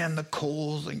fan the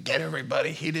coals and get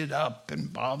everybody heated up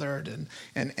and bothered, and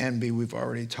envy we've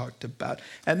already talked about.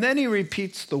 And then he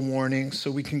repeats the warning,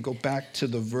 so we can go back to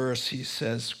the verse. He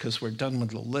says, because we're done with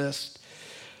the list,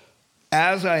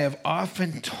 as I have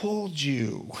often told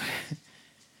you,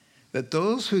 that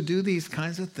those who do these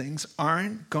kinds of things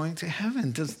aren't going to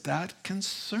heaven. Does that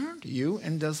concern you,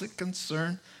 and does it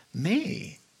concern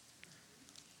me?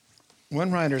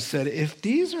 One writer said, if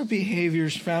these are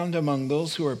behaviors found among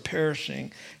those who are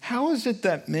perishing, how is it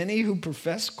that many who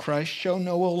profess Christ show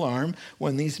no alarm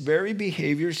when these very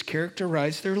behaviors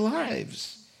characterize their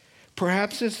lives?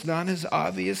 Perhaps it's not as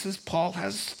obvious as Paul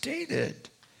has stated.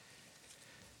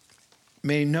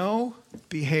 May no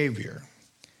behavior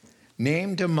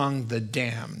named among the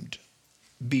damned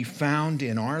be found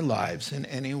in our lives in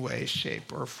any way,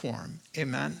 shape, or form.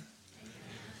 Amen?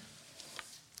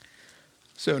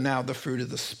 So now the fruit of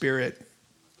the Spirit,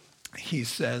 he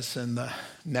says in the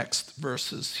next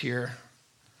verses here.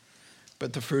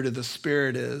 But the fruit of the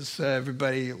Spirit is,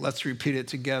 everybody, let's repeat it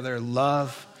together.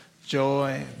 Love,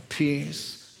 joy,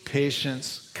 peace,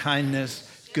 patience,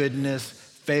 kindness, goodness,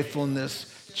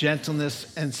 faithfulness,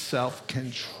 gentleness, and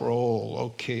self-control.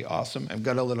 Okay, awesome. I've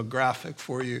got a little graphic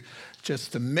for you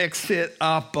just to mix it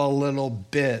up a little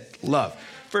bit. Love.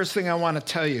 First thing I want to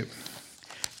tell you,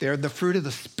 they're the fruit of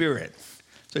the Spirit.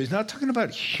 So he's not talking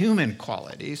about human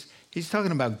qualities. He's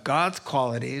talking about God's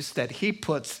qualities that he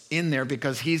puts in there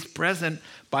because he's present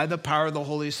by the power of the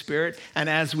Holy Spirit. And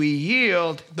as we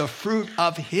yield, the fruit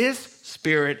of his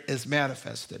Spirit is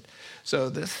manifested. So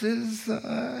this is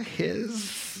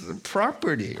his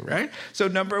property, right? So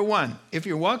number one, if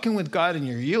you're walking with God and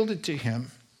you're yielded to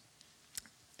him,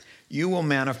 you will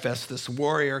manifest this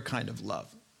warrior kind of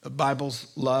love. The Bible's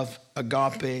love,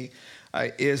 agape,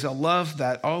 is a love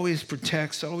that always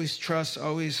protects, always trusts,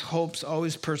 always hopes,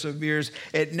 always perseveres.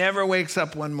 It never wakes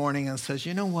up one morning and says,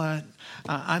 you know what,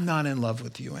 I'm not in love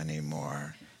with you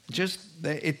anymore.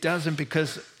 It doesn't,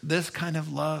 because this kind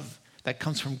of love that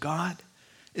comes from God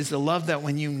is a love that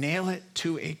when you nail it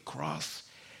to a cross,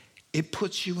 it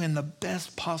puts you in the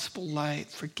best possible light.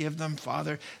 Forgive them,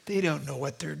 Father. They don't know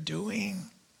what they're doing.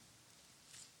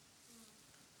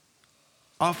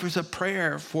 Offers a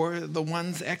prayer for the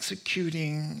ones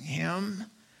executing him.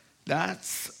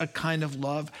 That's a kind of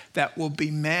love that will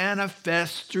be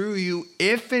manifest through you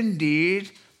if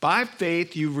indeed, by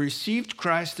faith, you've received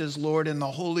Christ as Lord and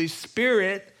the Holy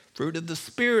Spirit, fruit of the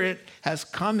Spirit, has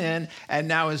come in and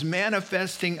now is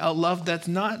manifesting a love that's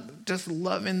not just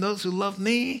loving those who love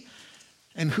me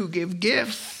and who give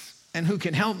gifts and who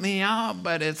can help me out,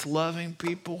 but it's loving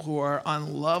people who are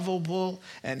unlovable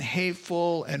and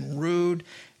hateful and rude.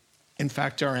 In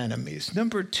fact, our enemies.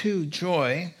 Number 2,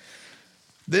 joy.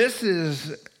 This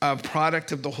is a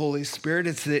product of the Holy Spirit.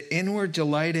 It's the inward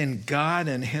delight in God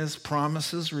and his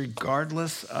promises,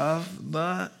 regardless of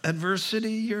the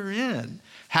adversity you're in.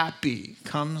 Happy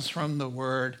comes from the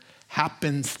word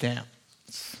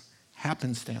happenstance.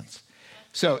 Happenstance.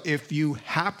 So if you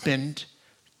happened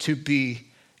to be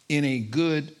in a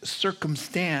good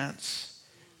circumstance,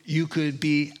 you could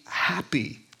be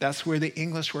happy. That's where the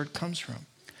English word comes from.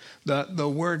 The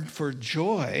word for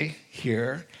joy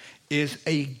here is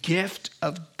a gift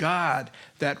of God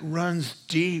that runs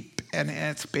deep, and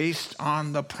it's based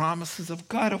on the promises of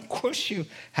God. Of course you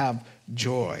have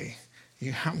joy.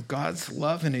 You have God's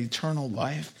love and eternal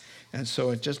life, and so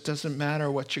it just doesn't matter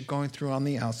what you're going through on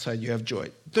the outside, you have joy.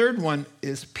 Third one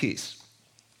is peace.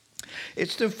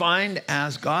 It's defined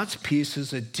as God's peace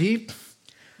is a deep,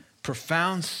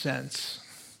 profound sense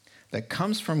that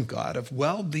comes from God of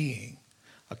well-being,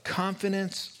 a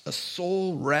confidence, a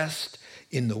soul rest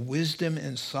in the wisdom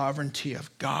and sovereignty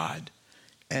of God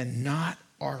and not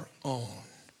our own.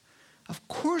 Of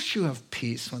course you have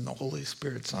peace when the Holy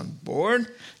Spirit's on board.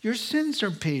 Your sins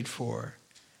are paid for.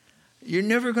 You're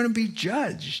never going to be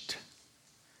judged.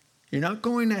 You're not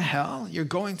going to hell. You're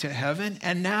going to heaven.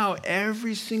 And now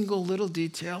every single little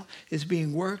detail is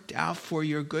being worked out for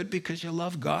your good because you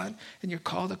love God and you're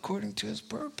called according to his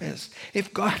purpose.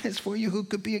 If God is for you, who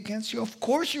could be against you? Of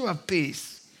course you have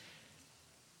peace.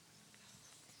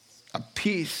 A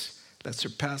peace that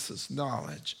surpasses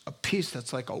knowledge. A peace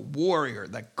that's like a warrior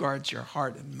that guards your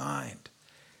heart and mind.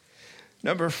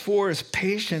 Number 4 is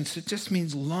patience. It just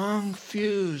means long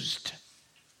fused.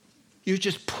 You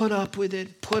just put up with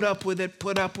it, put up with it,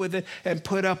 put up with it, and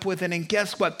put up with it. And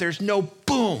guess what? There's no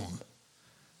boom.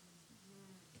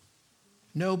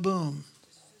 No boom.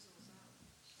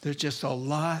 There's just a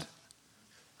lot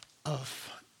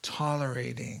of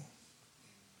tolerating.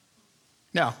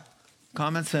 Now,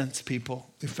 common sense, people,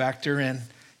 we factor in,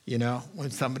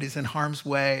 when somebody's in harm's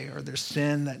way or there's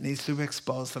sin that needs to be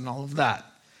exposed and all of that.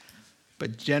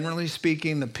 But generally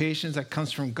speaking, the patience that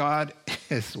comes from God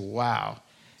is wow.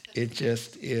 It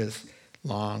just is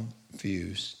long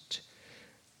fused.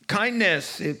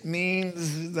 Kindness, it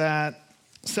means that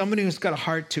somebody who's got a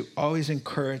heart to always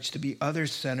encourage, to be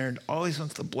others-centered, always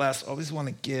wants to bless, always want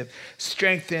to give,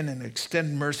 strengthen and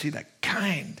extend mercy, that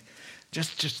kind.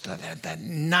 Just that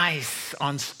nice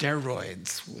on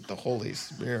steroids with the Holy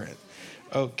Spirit.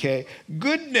 Okay.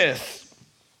 Goodness.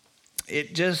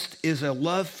 It just is a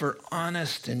love for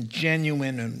honest and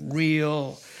genuine and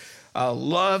real.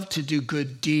 Love to do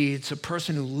good deeds. A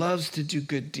person who loves to do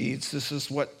good deeds. This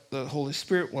is what the Holy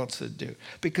Spirit wants to do.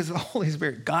 Because the Holy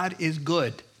Spirit, God is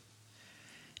good.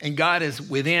 And God is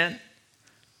within.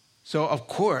 So, of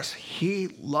course, he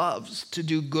loves to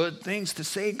do good things, to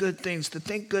say good things, to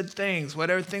think good things.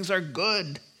 Whatever things are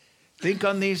good, think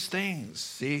on these things.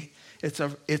 See, it's a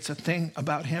thing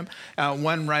about him.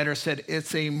 One writer said,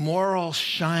 it's a moral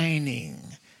shining.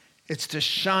 It's to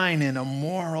shine in a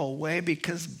moral way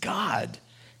because God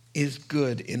is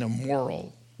good in a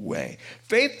moral way.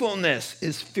 Faithfulness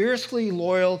is fiercely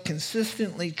loyal,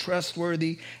 consistently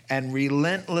trustworthy, and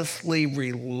relentlessly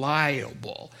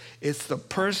reliable. It's the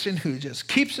person who just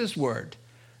keeps his word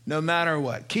no matter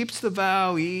what, keeps the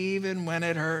vow even when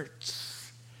it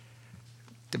hurts.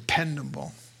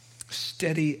 Dependable,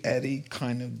 steady Eddie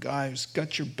kind of guy who's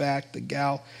got your back. The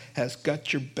gal has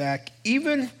got your back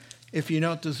even if you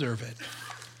don't deserve it.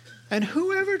 And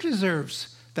whoever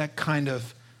deserves that kind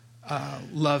of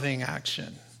loving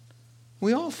action?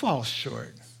 We all fall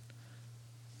short.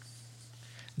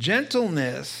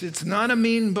 Gentleness, it's not a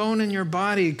mean bone in your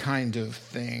body kind of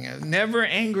thing. Never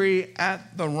angry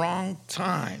at the wrong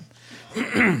time.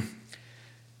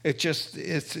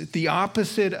 It's the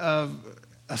opposite of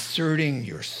asserting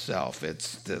yourself.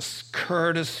 It's this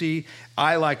courtesy.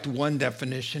 I liked one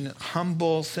definition,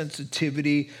 humble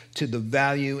sensitivity to the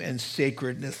value and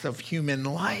sacredness of human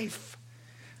life.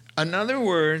 In other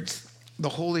words, the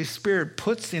Holy Spirit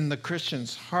puts in the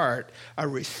Christian's heart a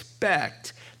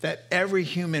respect that every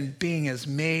human being is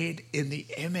made in the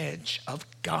image of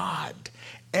God,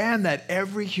 and that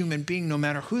every human being, no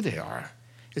matter who they are,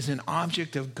 is an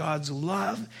object of God's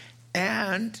love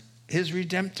and his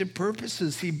redemptive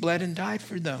purposes. He bled and died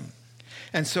for them.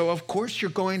 And so, of course,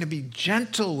 you're going to be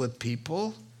gentle with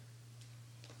people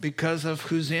because of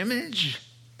whose image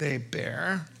they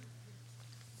bear.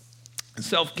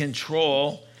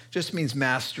 Self-control just means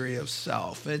mastery of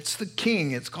self. It's the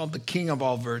king. It's called the king of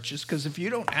all virtues, because if you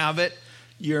don't have it,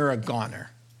 you're a goner.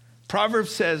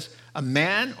 Proverbs says a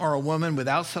man or a woman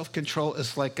without self-control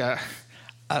is like a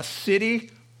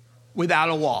city without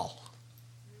a wall.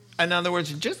 In other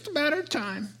words, it's just a matter of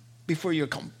time before you're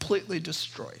completely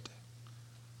destroyed.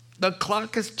 The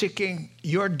clock is ticking.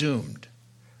 You're doomed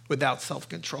without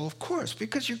self-control, of course,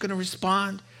 because you're going to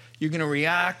respond, you're going to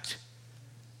react,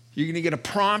 you're going to get a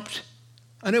prompt,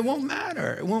 and it won't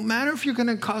matter. It won't matter if you're going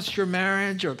to cost your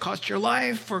marriage or cost your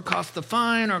life or cost the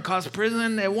fine or cost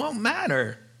prison. It won't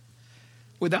matter.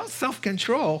 Without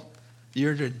self-control,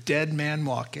 you're the dead man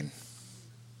walking.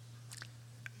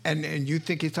 And you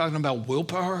think he's talking about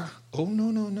willpower? Oh,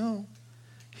 no.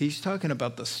 He's talking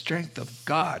about the strength of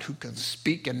God who can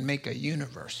speak and make a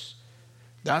universe.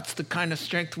 That's the kind of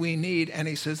strength we need. And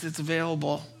he says it's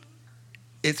available.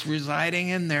 It's residing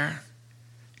in there.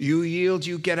 You yield,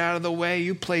 you get out of the way,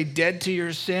 you play dead to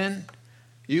your sin.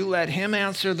 You let him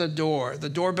answer the door. The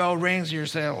doorbell rings, you're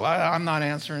saying, well, I'm not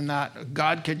answering that.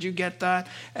 God, could you get that?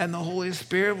 And the Holy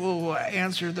Spirit will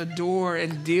answer the door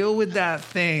and deal with that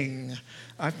thing.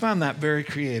 I found that very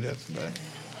creative, but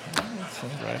that's all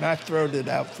right. I throwed it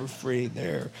out for free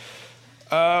there.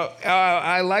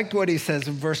 I liked what he says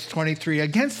in verse 23.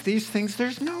 Against these things,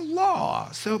 there's no law.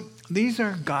 So these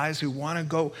are guys who want to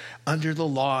go under the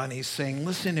law. And he's saying,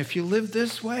 listen, if you live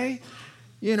this way,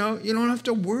 you don't have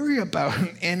to worry about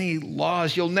any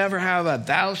laws. You'll never have a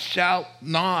thou shalt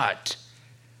not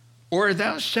or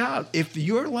thou shalt. If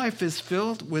your life is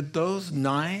filled with those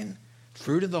 9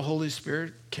 fruit of the Holy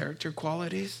Spirit character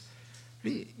qualities,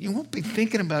 you won't be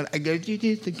thinking about, I got to do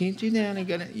this, I can't do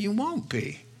that, you won't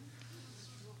be.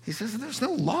 He says there's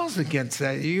no laws against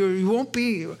that. You won't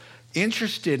be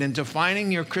interested in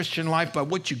defining your Christian life by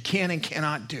what you can and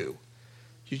cannot do.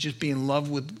 You just be in love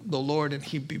with the Lord and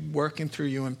he'd be working through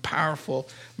you in powerful,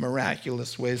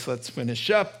 miraculous ways. Let's finish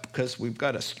up because we've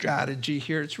got a strategy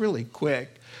here. It's really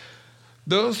quick.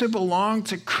 Those who belong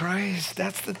to Christ,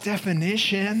 that's the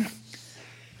definition.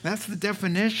 That's the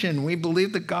definition. We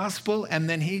believe the gospel and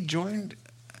then he joined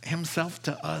himself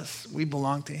to us. We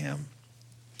belong to him.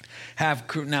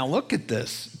 Now look at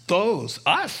this.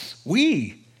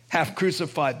 We have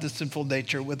crucified the sinful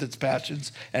nature with its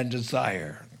passions and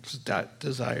desires.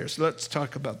 Let's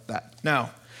talk about that.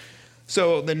 Now,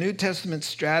 so the New Testament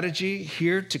strategy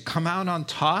here to come out on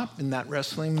top in that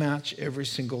wrestling match every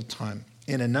single time,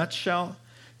 in a nutshell,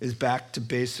 is back to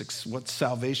basics. What's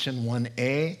salvation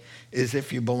 1A is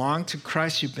if you belong to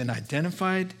Christ, you've been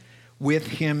identified with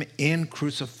him in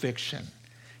crucifixion.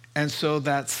 And so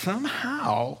that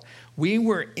somehow we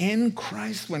were in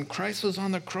Christ when Christ was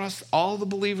on the cross. All the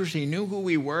believers, he knew who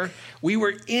we were. We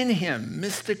were in him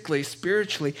mystically,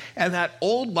 spiritually, and that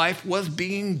old life was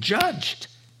being judged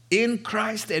in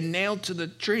Christ and nailed to the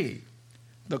tree,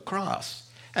 the cross.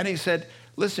 And he said,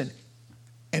 listen,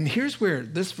 and here's where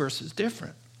this verse is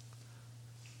different.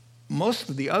 Most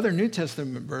of the other New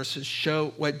Testament verses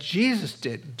show what Jesus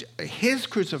did, his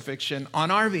crucifixion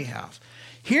on our behalf.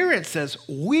 Here it says,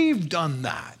 we've done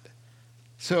that.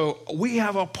 So we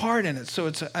have a part in it. So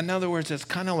it's, in other words, it's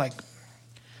kind of like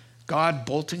God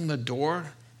bolting the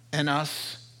door and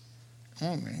us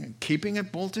keeping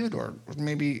it bolted or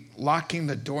maybe locking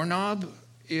the doorknob,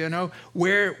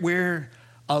 where we're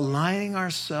aligning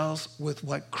ourselves with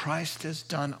what Christ has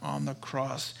done on the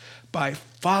cross by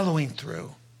following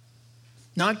through.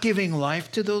 Not giving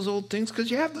life to those old things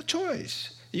because you have the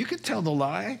choice. You can tell the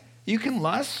lie. You can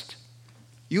lust.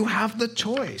 You have the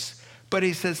choice. But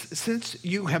he says, since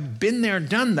you have been there,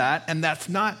 done that, and that's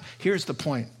not, here's the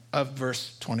point of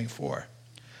verse 24.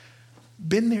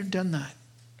 Been there, done that.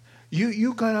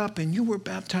 You got up and you were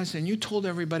baptized and you told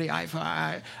everybody, I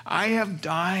have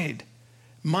died.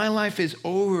 My life is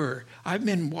over. I've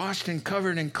been washed and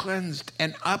covered and cleansed,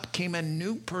 and up came a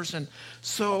new person.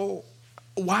 So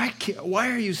why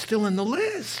are you still in the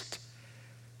list?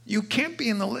 You can't be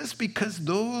in the list because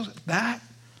that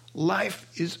life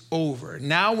is over.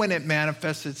 Now when it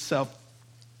manifests itself,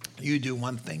 you do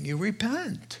one thing. You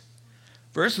repent.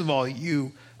 First of all,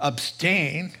 you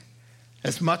abstain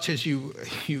as much as you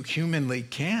humanly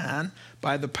can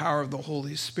by the power of the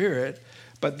Holy Spirit.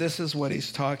 But this is what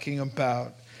he's talking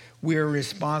about. We're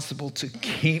responsible to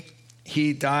keep.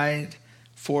 He died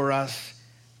for us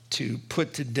to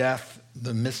put to death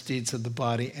the misdeeds of the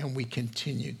body, and we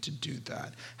continue to do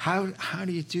that. How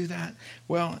do you do that?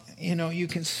 Well, you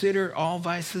consider all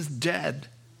vices dead,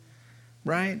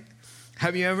 right?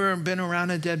 Have you ever been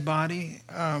around a dead body?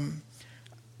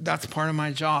 That's part of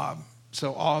my job.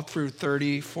 So all through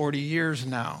 30, 40 years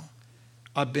now,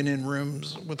 I've been in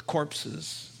rooms with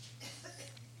corpses.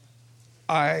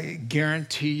 I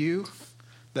guarantee you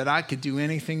that I could do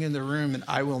anything in the room and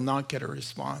I will not get a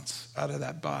response out of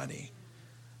that body.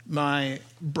 My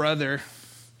brother,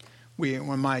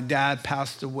 when my dad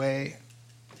passed away,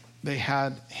 they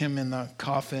had him in the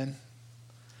coffin.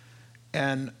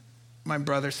 And my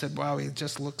brother said, wow, he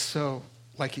just looks so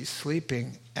like he's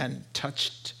sleeping, and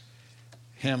touched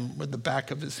him with the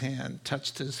back of his hand,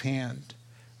 touched his hand,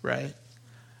 right?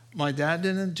 My dad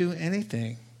didn't do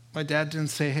anything. My dad didn't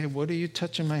say, hey, what are you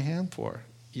touching my hand for?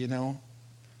 You know,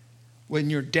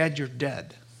 when you're dead, you're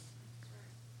dead.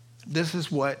 This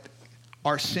is what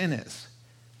our sin is.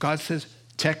 God says,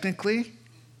 technically,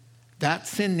 that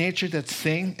sin nature that's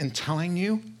saying and telling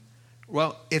you,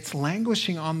 well, it's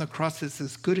languishing on the cross. It's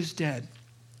as good as dead.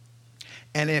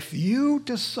 And if you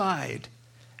decide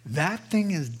that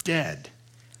thing is dead,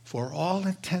 for all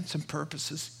intents and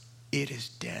purposes, it is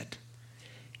dead.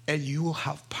 And you will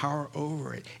have power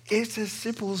over it. It's as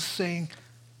simple as saying,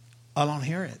 I don't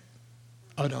hear it.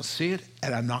 I don't see it,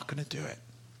 and I'm not going to do it.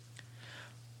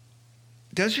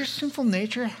 Does your sinful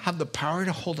nature have the power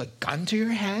to hold a gun to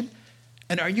your head?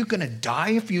 And are you going to die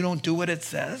if you don't do what it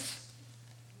says?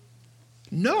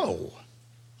 No.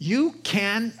 You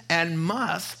can and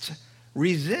must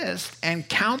resist and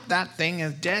count that thing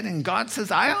as dead. And God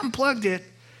says, I unplugged it.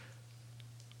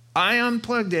 I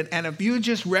unplugged it. And if you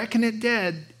just reckon it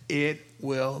dead, it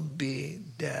will be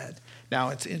dead. Now,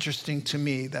 it's interesting to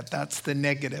me that that's the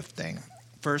negative thing.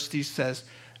 First, he says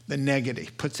the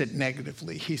negative, puts it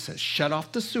negatively. He says, shut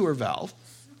off the sewer valve.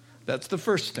 That's the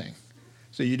first thing.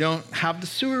 So you don't have the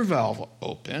sewer valve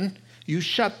open. You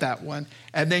shut that one,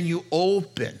 and then you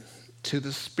open to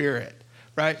the Spirit,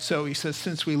 right? So he says,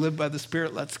 since we live by the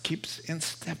Spirit, let's keep in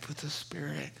step with the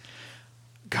Spirit.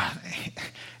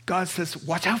 God says,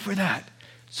 watch out for that.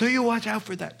 So you watch out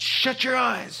for that. Shut your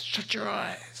eyes. Shut your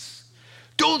eyes.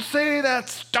 Don't say that.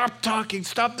 Stop talking.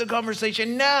 Stop the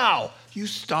conversation now. You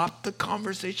stop the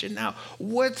conversation now.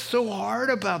 What's so hard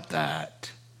about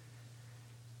that?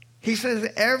 He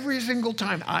says every single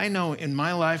time, I know in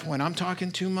my life when I'm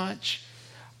talking too much,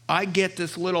 I get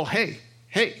this little, hey.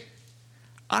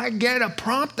 I get a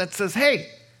prompt that says, hey,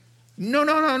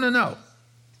 no.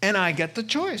 And I get the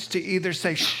choice to either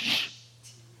say shh,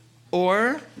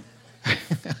 or,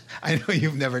 I know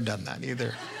you've never done that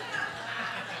either,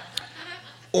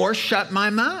 or shut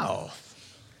my mouth.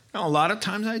 Now, a lot of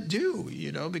times I do,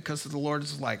 because the Lord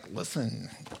is like, listen,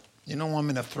 you don't want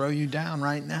me to throw you down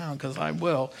right now, because I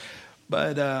will.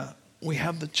 But we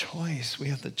have the choice. We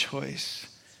have the choice.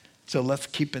 So let's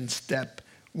keep in step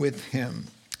with him.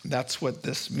 That's what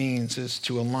this means, is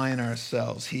to align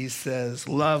ourselves. He says,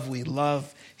 love, we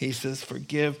love. He says,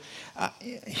 forgive.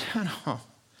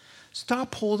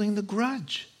 Stop holding the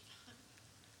grudge.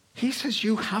 He says,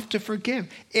 you have to forgive.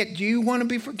 Do you want to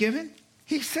be forgiven?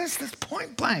 He says this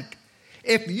point blank.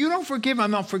 If you don't forgive,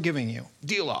 I'm not forgiving you.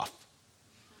 Deal off.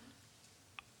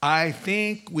 I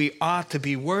think we ought to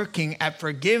be working at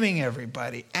forgiving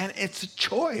everybody, and it's a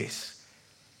choice.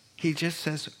 He just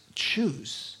says,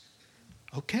 choose.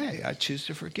 Okay, I choose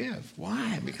to forgive.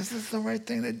 Why? Because it's the right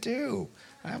thing to do.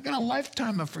 I've got a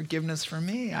lifetime of forgiveness for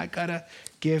me. I got to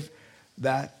give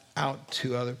that out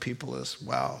to other people as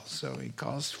well. So he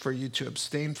calls for you to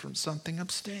abstain from something.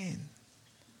 Abstain.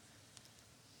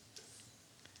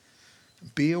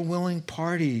 Be a willing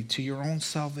party to your own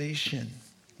salvation.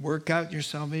 Work out your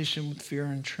salvation with fear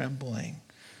and trembling.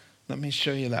 Let me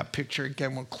show you that picture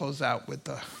again. We'll close out with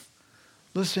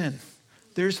listen,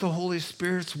 there's the Holy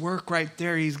Spirit's work right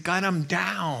there. He's got them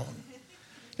down.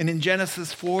 And in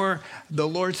Genesis 4, the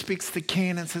Lord speaks to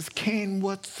Cain and says, Cain,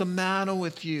 what's the matter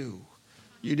with you?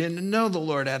 You didn't know the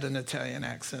Lord had an Italian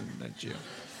accent, did you?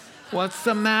 What's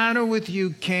the matter with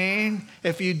you, Cain?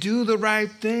 If you do the right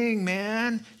thing,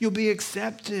 man, you'll be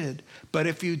accepted. But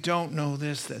if you don't know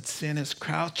this, that sin is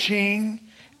crouching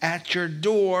at your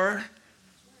door,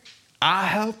 I'll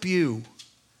help you.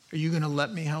 Are you going to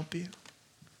let me help you?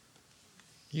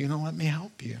 You're going to let me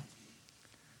help you.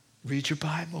 Read your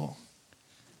Bible.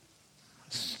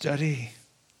 Study.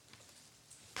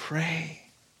 Pray.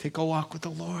 Take a walk with the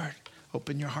Lord.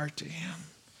 Open your heart to him.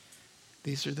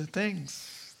 These are the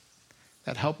things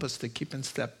that help us to keep in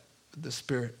step with the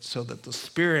Spirit, so that the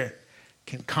Spirit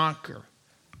can conquer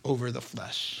over the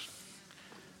flesh.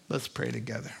 Let's pray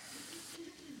together.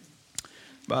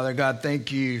 Father God,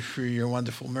 thank you for your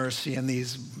wonderful mercy and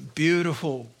these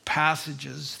beautiful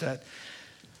passages that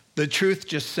the truth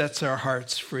just sets our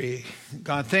hearts free.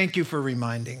 God, thank you for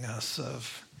reminding us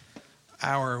of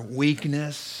our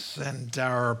weakness and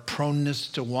our proneness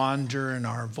to wander in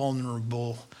our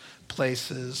vulnerable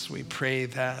places. We pray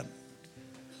that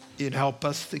you'd help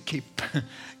us to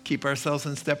keep ourselves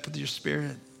in step with your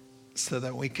Spirit so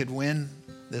that we could win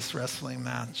this wrestling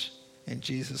match. In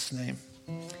Jesus' name,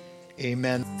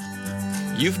 amen.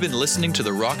 You've been listening to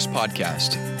the Rocks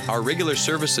Podcast. Our regular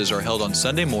services are held on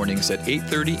Sunday mornings at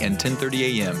 8:30 and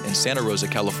 10:30 a.m. in Santa Rosa,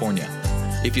 California.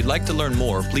 If you'd like to learn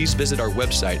more, please visit our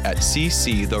website at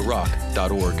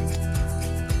cctherock.org.